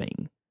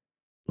laughing,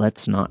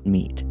 let's not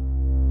meet.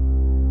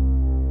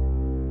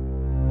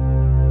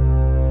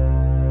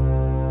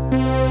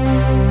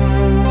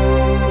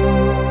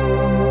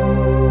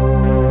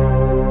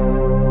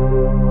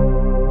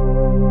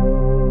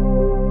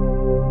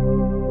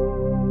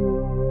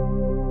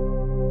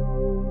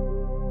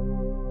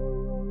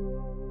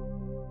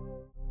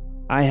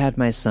 I had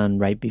my son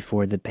right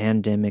before the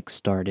pandemic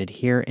started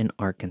here in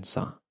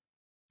Arkansas.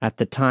 At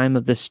the time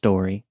of the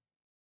story,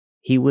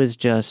 he was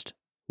just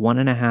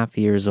 1.5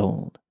 years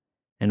old,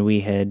 and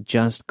we had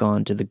just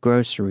gone to the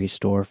grocery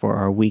store for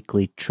our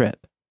weekly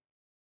trip.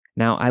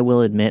 Now, I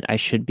will admit I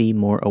should be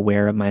more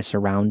aware of my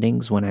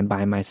surroundings when I'm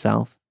by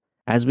myself,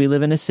 as we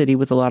live in a city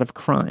with a lot of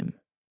crime,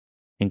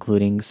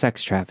 including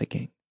sex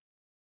trafficking.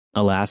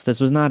 Alas, this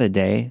was not a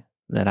day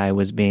that I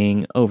was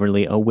being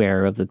overly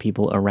aware of the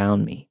people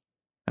around me.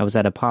 I was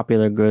at a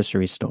popular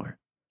grocery store.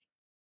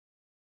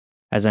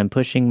 As I'm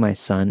pushing my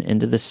son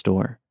into the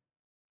store,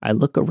 I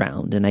look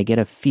around and I get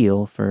a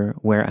feel for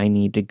where I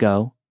need to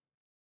go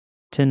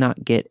to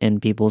not get in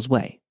people's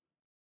way.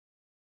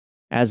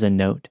 As a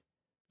note,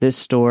 this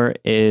store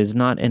is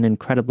not an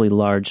incredibly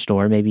large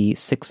store, maybe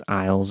 6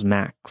 aisles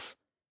max.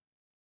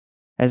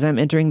 As I'm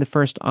entering the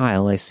first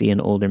aisle, I see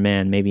an older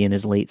man, maybe in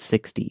his late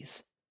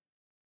 60s.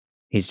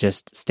 He's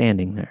just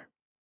standing there.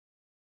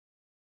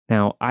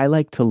 Now, I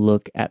like to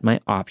look at my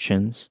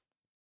options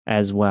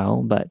as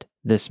well, but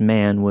this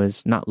man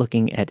was not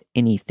looking at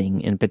anything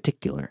in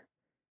particular.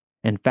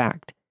 In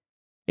fact,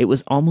 it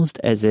was almost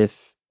as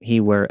if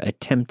he were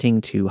attempting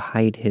to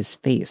hide his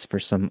face for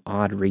some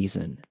odd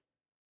reason.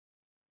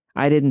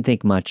 I didn't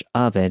think much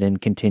of it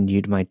and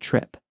continued my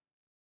trip.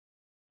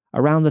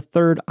 Around the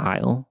third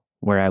aisle,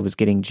 where I was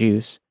getting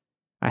juice,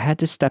 I had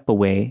to step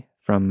away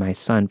from my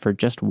son for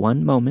just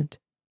one moment,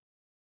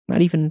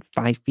 not even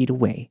 5 feet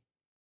away,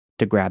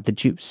 to grab the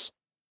juice.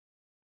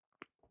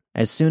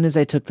 As soon as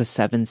I took the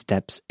 7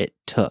 steps it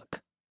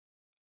took,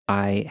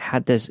 I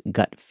had this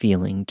gut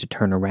feeling to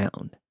turn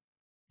around.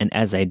 And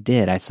as I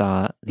did, I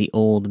saw the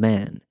old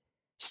man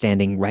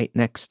standing right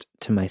next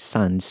to my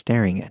son,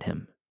 staring at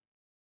him.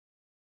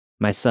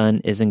 My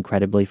son is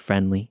incredibly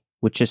friendly,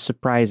 which is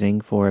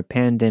surprising for a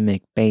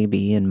pandemic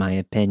baby, in my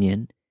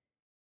opinion.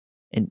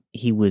 And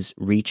he was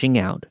reaching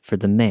out for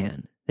the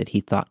man that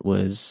he thought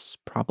was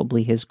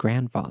probably his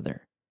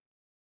grandfather,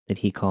 that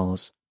he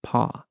calls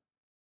Pa.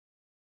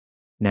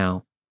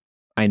 Now,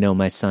 I know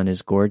my son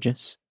is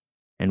gorgeous,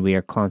 and we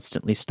are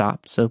constantly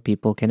stopped so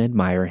people can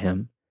admire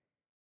him,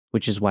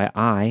 which is why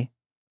I,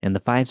 in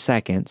the 5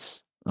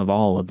 seconds of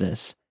all of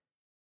this,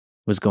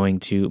 was going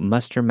to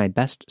muster my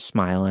best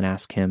smile and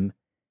ask him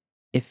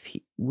if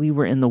we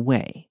were in the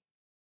way.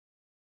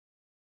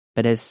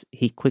 But as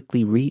he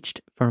quickly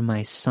reached for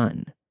my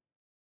son,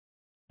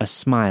 a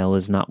smile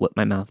is not what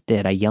my mouth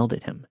did. I yelled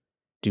at him,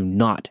 "Do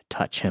not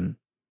touch him."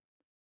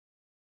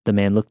 The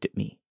man looked at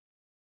me,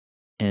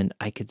 and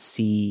I could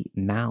see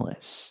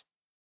malice,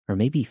 or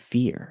maybe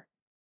fear.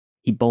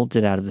 He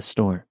bolted out of the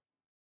store.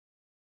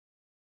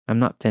 I'm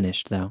not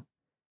finished, though.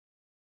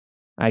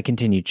 I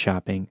continued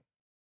shopping,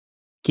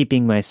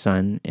 keeping my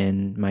son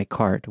in my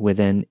cart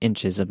within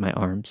inches of my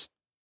arms.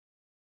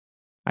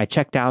 I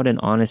checked out and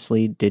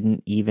honestly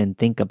didn't even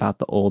think about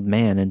the old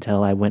man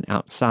until I went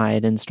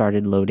outside and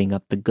started loading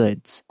up the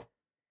goods.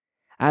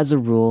 As a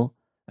rule,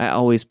 I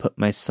always put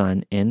my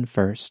son in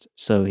first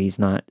so he's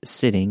not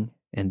sitting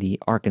in the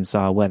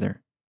Arkansas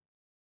weather.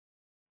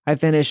 I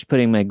finished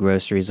putting my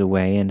groceries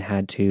away and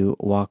had to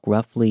walk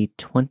roughly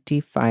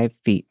 25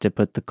 feet to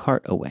put the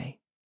cart away.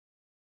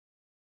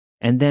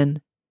 And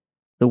then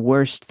the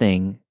worst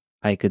thing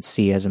I could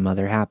see as a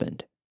mother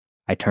happened.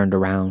 I turned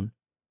around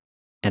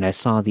and I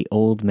saw the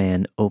old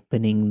man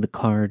opening the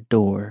car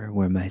door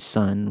where my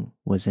son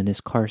was in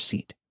his car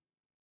seat.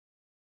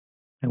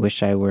 I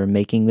wish I were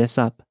making this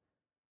up,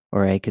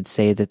 or I could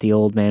say that the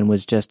old man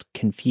was just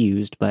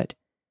confused, but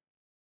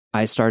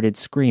I started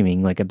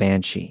screaming like a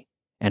banshee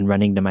and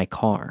running to my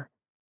car.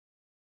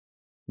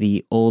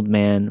 The old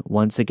man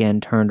once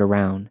again turned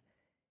around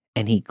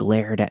and he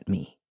glared at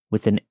me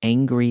with an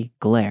angry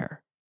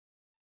glare.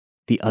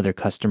 The other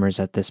customers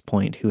at this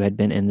point who had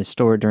been in the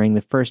store during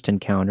the first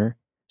encounter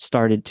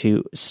started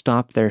to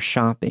stop their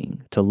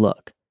shopping to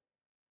look.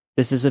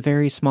 This is a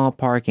very small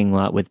parking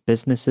lot with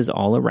businesses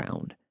all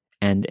around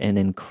and an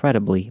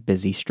incredibly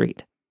busy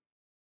street.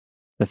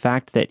 The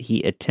fact that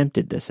he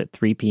attempted this at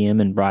 3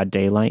 p.m. in broad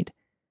daylight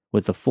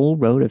with a full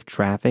road of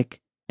traffic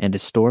and a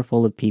store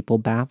full of people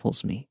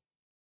baffles me.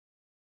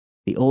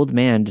 The old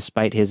man,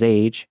 despite his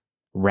age,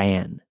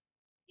 ran.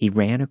 He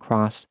ran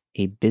across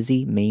a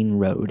busy main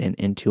road and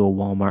into a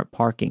Walmart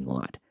parking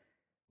lot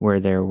where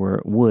there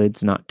were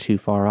woods not too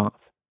far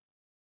off.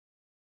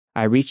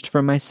 I reached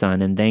for my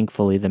son, and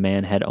thankfully the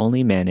man had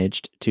only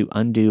managed to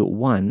undo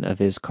one of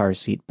his car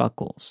seat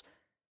buckles,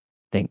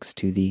 thanks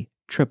to the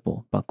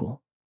triple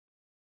buckle.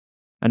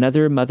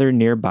 Another mother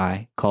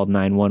nearby called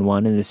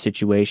 911, and the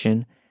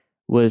situation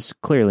was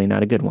clearly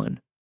not a good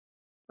one.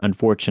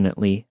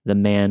 Unfortunately, the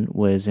man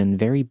was in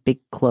very big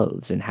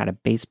clothes and had a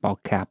baseball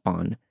cap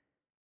on,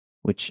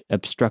 which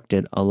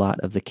obstructed a lot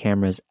of the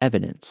camera's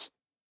evidence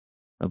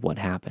of what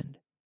happened.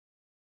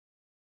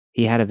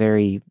 He had a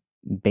very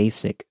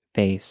basic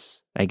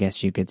face, I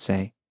guess you could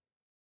say.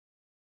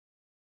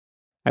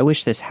 I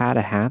wish this had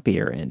a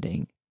happier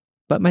ending,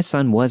 but my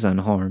son was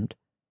unharmed.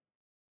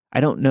 I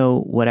don't know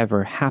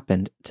whatever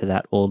happened to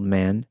that old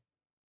man.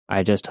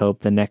 I just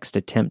hope the next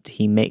attempt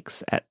he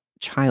makes at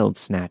child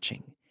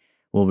snatching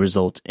will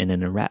result in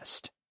an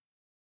arrest.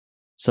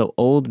 So,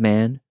 old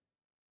man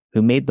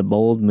who made the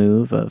bold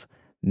move of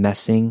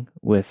messing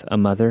with a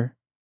mother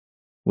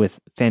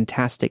with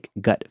fantastic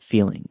gut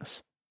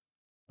feelings,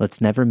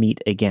 let's never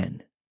meet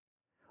again,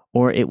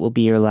 or it will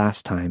be your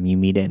last time you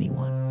meet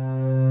anyone.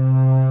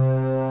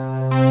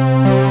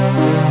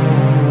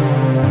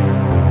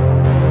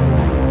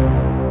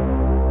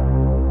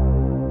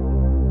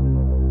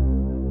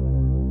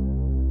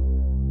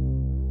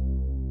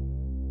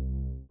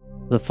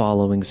 The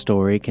following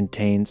story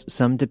contains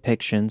some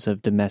depictions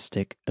of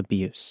domestic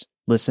abuse.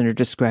 Listener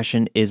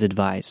discretion is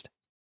advised.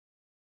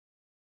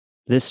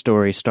 This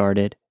story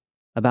started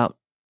about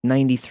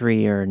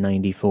 93 or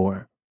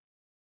 94.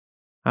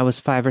 I was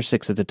 5 or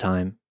 6 at the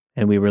time,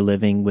 and we were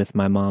living with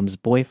my mom's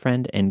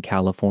boyfriend in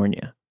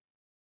California.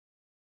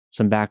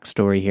 Some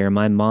backstory here.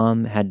 My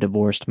mom had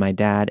divorced my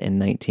dad in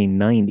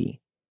 1990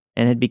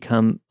 and had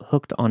become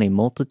hooked on a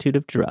multitude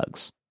of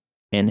drugs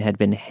and had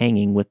been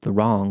hanging with the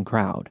wrong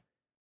crowd.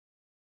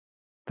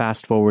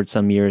 Fast forward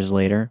some years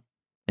later,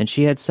 and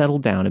she had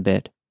settled down a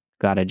bit,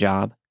 got a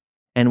job,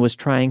 and was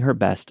trying her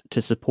best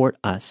to support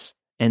us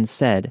and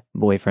said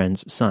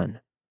boyfriend's son.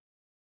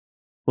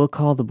 We'll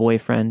call the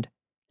boyfriend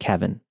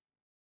Kevin.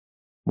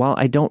 While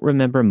I don't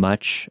remember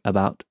much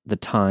about the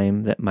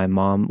time that my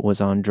mom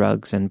was on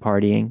drugs and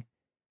partying,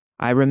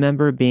 I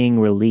remember being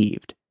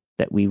relieved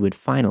that we would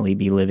finally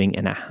be living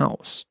in a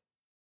house.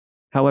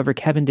 However,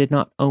 Kevin did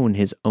not own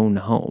his own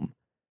home,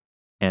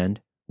 and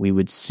we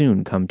would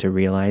soon come to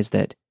realize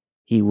that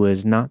he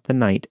was not the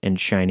knight in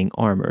shining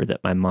armor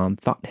that my mom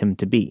thought him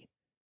to be.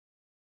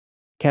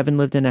 Kevin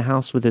lived in a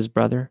house with his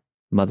brother,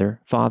 mother,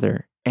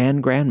 father,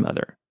 and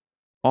grandmother,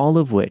 all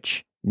of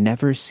which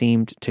never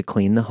seemed to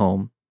clean the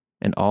home,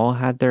 and all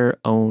had their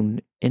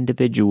own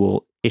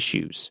individual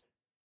issues.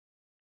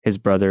 His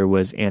brother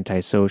was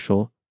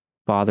antisocial,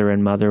 father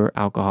and mother were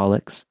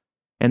alcoholics,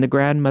 and the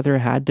grandmother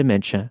had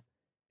dementia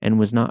and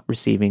was not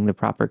receiving the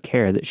proper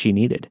care that she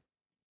needed.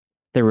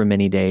 There were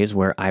many days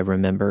where I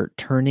remember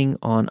turning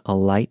on a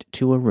light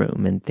to a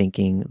room and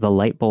thinking the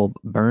light bulb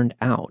burned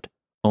out,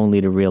 only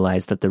to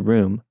realize that the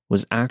room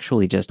was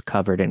actually just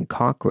covered in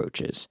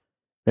cockroaches.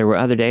 There were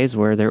other days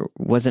where there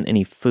wasn't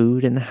any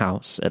food in the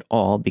house at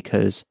all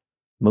because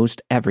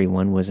most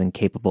everyone was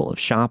incapable of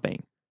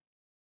shopping.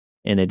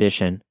 In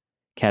addition,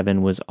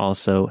 Kevin was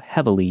also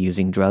heavily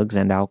using drugs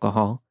and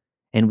alcohol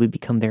and would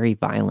become very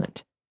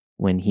violent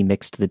when he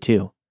mixed the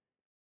two.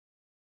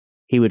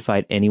 He would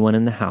fight anyone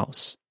in the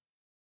house,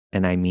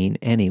 and I mean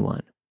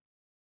anyone.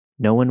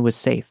 No one was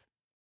safe.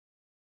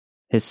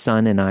 His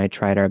son and I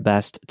tried our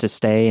best to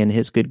stay in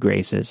his good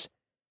graces,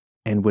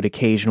 and would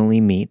occasionally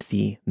meet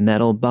the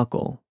metal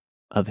buckle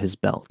of his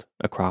belt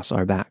across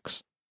our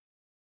backs.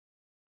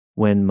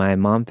 When my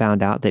mom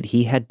found out that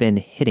he had been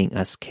hitting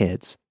us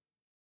kids,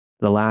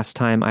 the last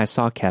time I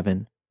saw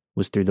Kevin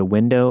was through the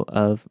window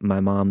of my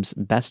mom's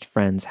best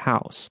friend's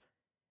house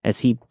as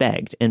he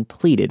begged and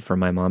pleaded for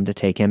my mom to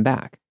take him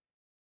back.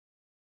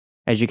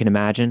 As you can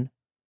imagine,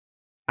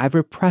 I've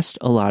repressed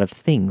a lot of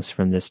things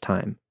from this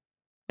time,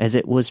 as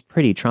it was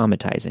pretty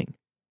traumatizing,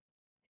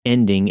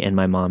 ending in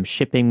my mom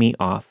shipping me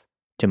off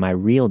to my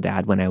real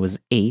dad when I was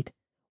 8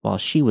 while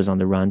she was on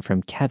the run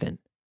from Kevin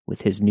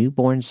with his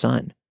newborn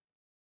son,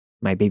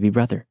 my baby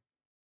brother.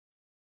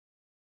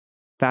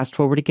 Fast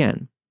forward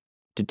again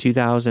to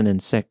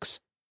 2006.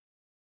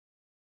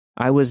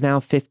 I was now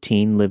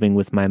 15, living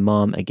with my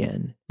mom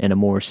again in a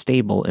more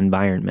stable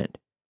environment,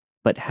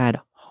 but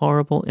had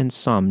horrible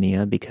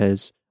insomnia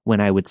because when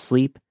I would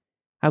sleep,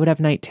 I would have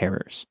night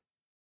terrors.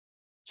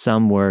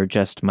 Some were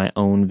just my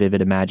own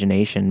vivid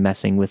imagination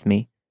messing with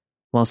me,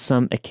 while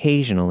some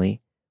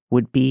occasionally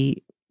would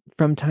be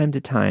from time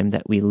to time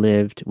that we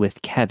lived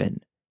with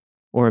Kevin,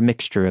 or a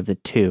mixture of the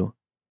two.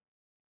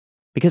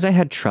 Because I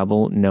had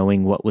trouble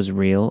knowing what was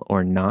real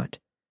or not,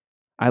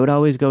 I would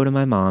always go to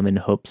my mom in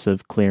hopes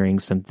of clearing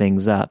some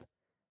things up.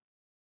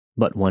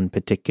 But one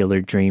particular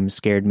dream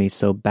scared me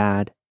so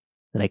bad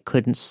that I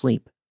couldn't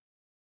sleep,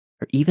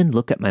 or even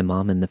look at my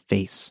mom in the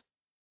face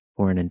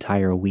for an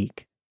entire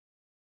week.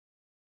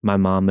 My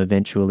mom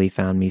eventually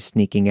found me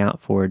sneaking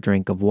out for a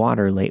drink of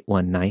water late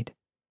one night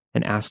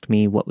and asked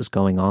me what was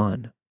going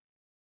on.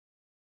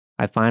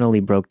 I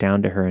finally broke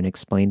down to her and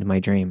explained my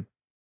dream.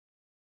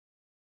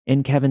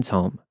 In Kevin's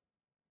home,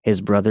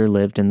 his brother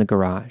lived in the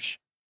garage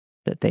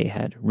that they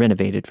had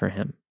renovated for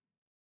him,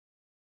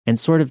 and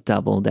sort of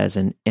doubled as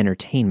an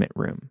entertainment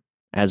room,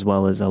 as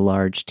well as a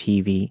large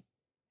TV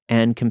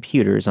and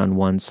computers on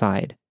one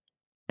side,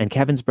 and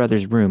Kevin's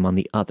brother's room on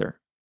the other.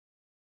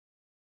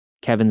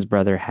 Kevin's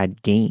brother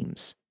had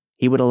games.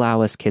 He would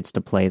allow us kids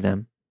to play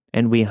them,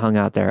 and we hung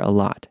out there a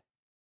lot.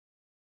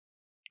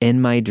 In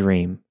my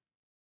dream,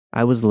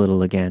 I was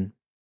little again.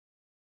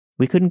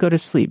 We couldn't go to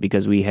sleep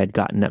because we had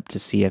gotten up to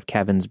see if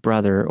Kevin's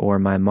brother or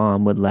my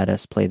mom would let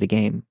us play the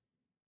game.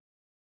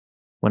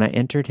 When I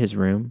entered his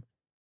room,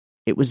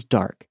 it was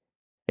dark,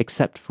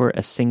 except for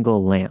a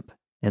single lamp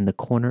in the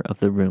corner of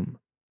the room.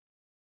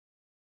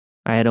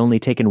 I had only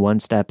taken one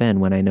step in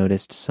when I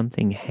noticed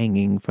something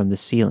hanging from the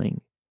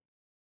ceiling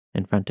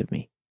in front of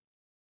me.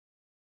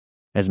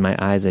 As my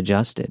eyes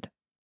adjusted,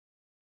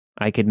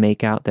 I could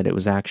make out that it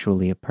was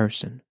actually a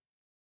person.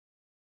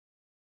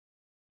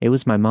 It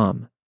was my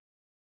mom.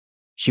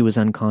 She was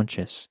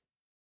unconscious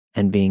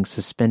and being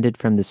suspended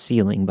from the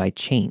ceiling by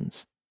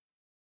chains.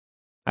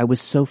 I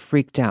was so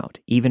freaked out,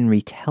 even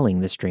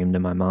retelling this dream to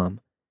my mom.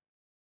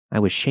 I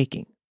was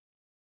shaking.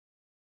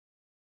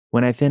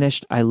 When I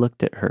finished, I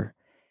looked at her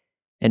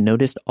and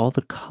noticed all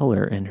the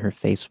color in her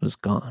face was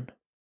gone.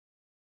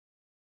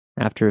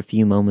 After a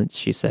few moments,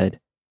 she said,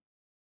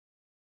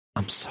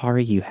 "I'm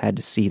sorry you had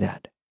to see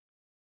that."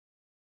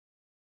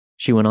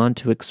 She went on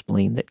to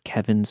explain that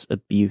Kevin's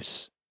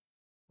abuse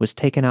was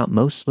taken out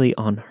mostly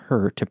on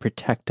her to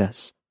protect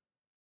us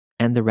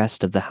and the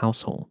rest of the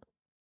household.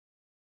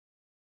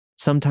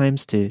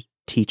 Sometimes to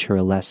teach her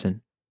a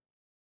lesson,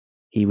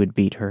 he would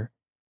beat her,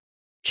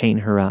 chain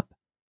her up,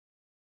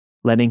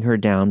 letting her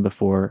down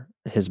before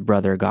his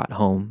brother got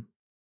home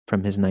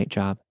from his night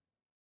job.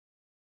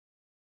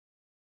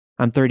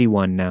 I'm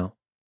 31 now.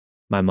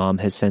 My mom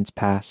has since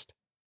passed,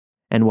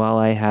 and while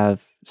I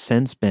have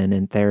since been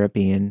in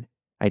therapy and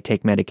I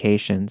take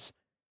medications,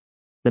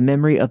 the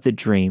memory of the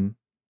dream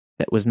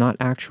that was not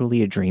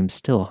actually a dream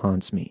still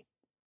haunts me.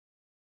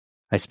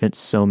 I spent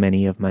so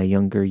many of my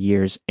younger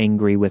years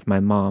angry with my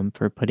mom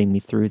for putting me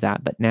through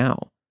that, but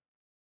now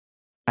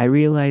I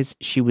realize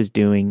she was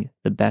doing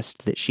the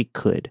best that she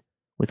could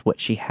with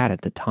what she had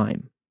at the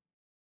time.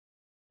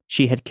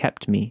 She had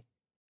kept me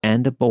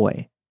and a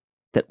boy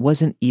that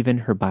wasn't even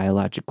her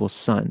biological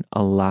son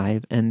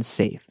alive and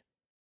safe,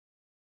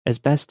 as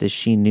best as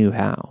she knew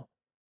how,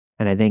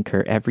 and I thank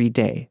her every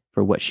day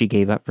for what she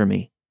gave up for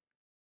me.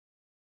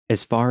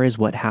 As far as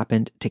what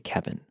happened to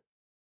Kevin,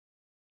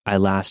 I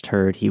last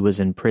heard he was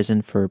in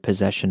prison for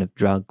possession of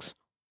drugs.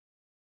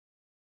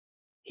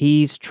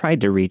 He's tried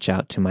to reach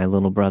out to my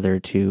little brother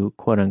to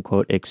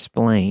quote-unquote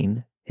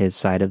explain his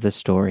side of the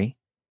story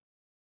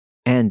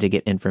and to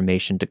get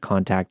information to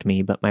contact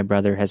me, but my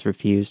brother has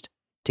refused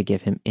to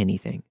give him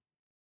anything.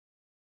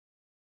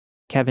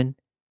 Kevin,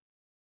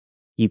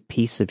 you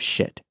piece of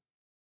shit.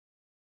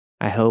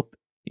 I hope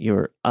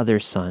your other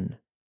son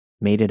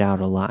made it out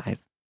alive,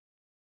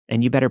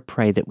 and you better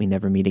pray that we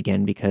never meet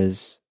again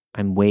because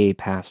I'm way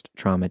past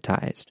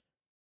traumatized.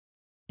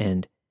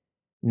 And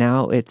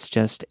now it's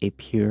just a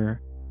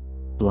pure,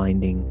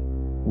 blinding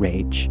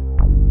rage.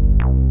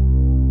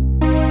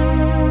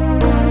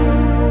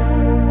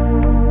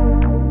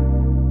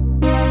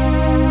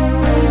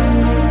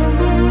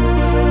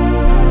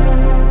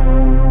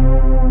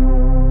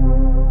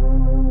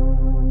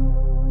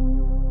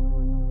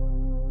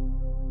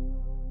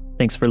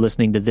 Thanks for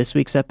listening to this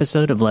week's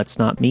episode of Let's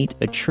Not Meet,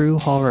 a true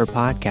horror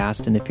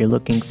podcast. And if you're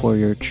looking for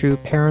your true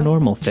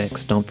paranormal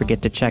fix, don't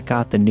forget to check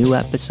out the new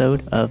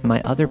episode of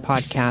my other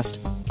podcast,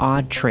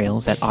 Odd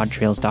Trails, at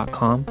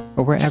oddtrails.com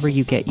or wherever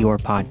you get your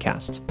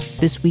podcasts.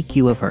 This week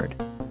you have heard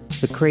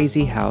The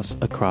Crazy House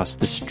Across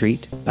the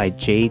Street by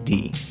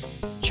J.D.,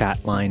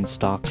 Chatline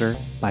Stalker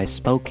by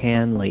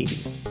Spokane Lady,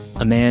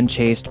 A Man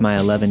Chased My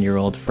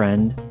 11-Year-Old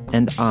Friend,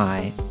 and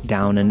I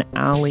Down an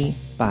Alley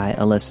by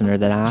a listener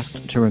that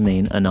asked to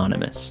remain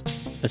anonymous,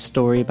 a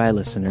story by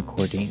listener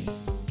Cordini.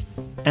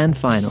 And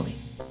finally,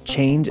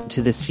 Chained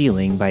to the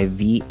Ceiling by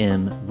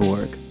V.M.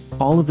 Borg.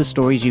 All of the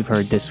stories you've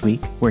heard this week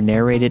were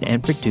narrated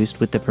and produced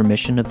with the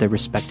permission of their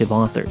respective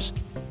authors.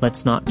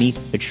 Let's Not Meet,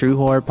 a true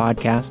horror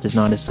podcast, is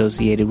not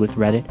associated with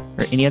Reddit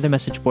or any other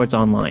message boards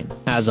online.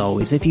 As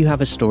always, if you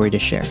have a story to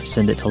share,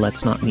 send it to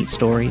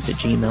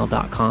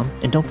letsnotmeetstories@gmail.com,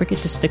 and don't forget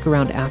to stick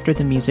around after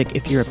the music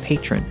if you're a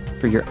patron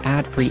for your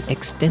ad-free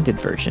extended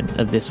version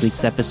of this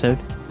week's episode.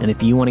 And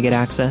if you want to get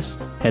access,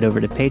 head over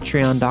to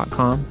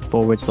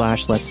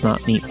patreon.com/Let's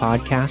Not Meet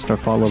podcast or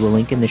follow the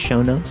link in the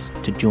show notes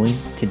to join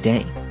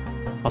today.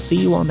 I'll see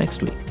you all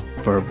next week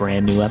for a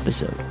brand new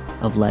episode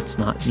of Let's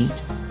Not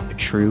Meet, a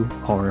true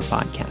horror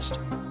podcast.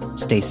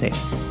 Stay safe.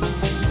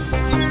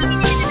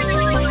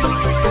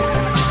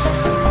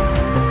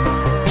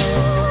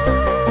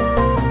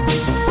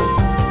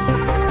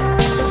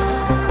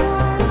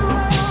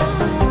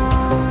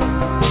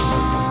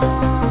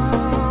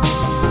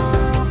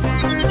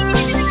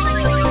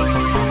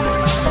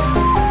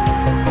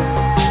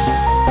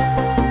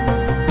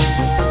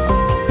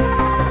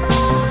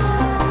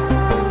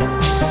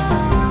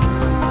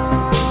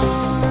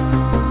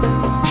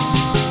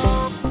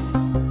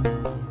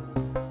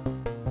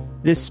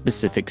 This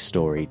specific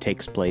story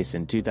takes place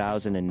in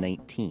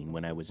 2019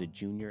 when I was a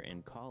junior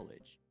in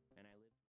college.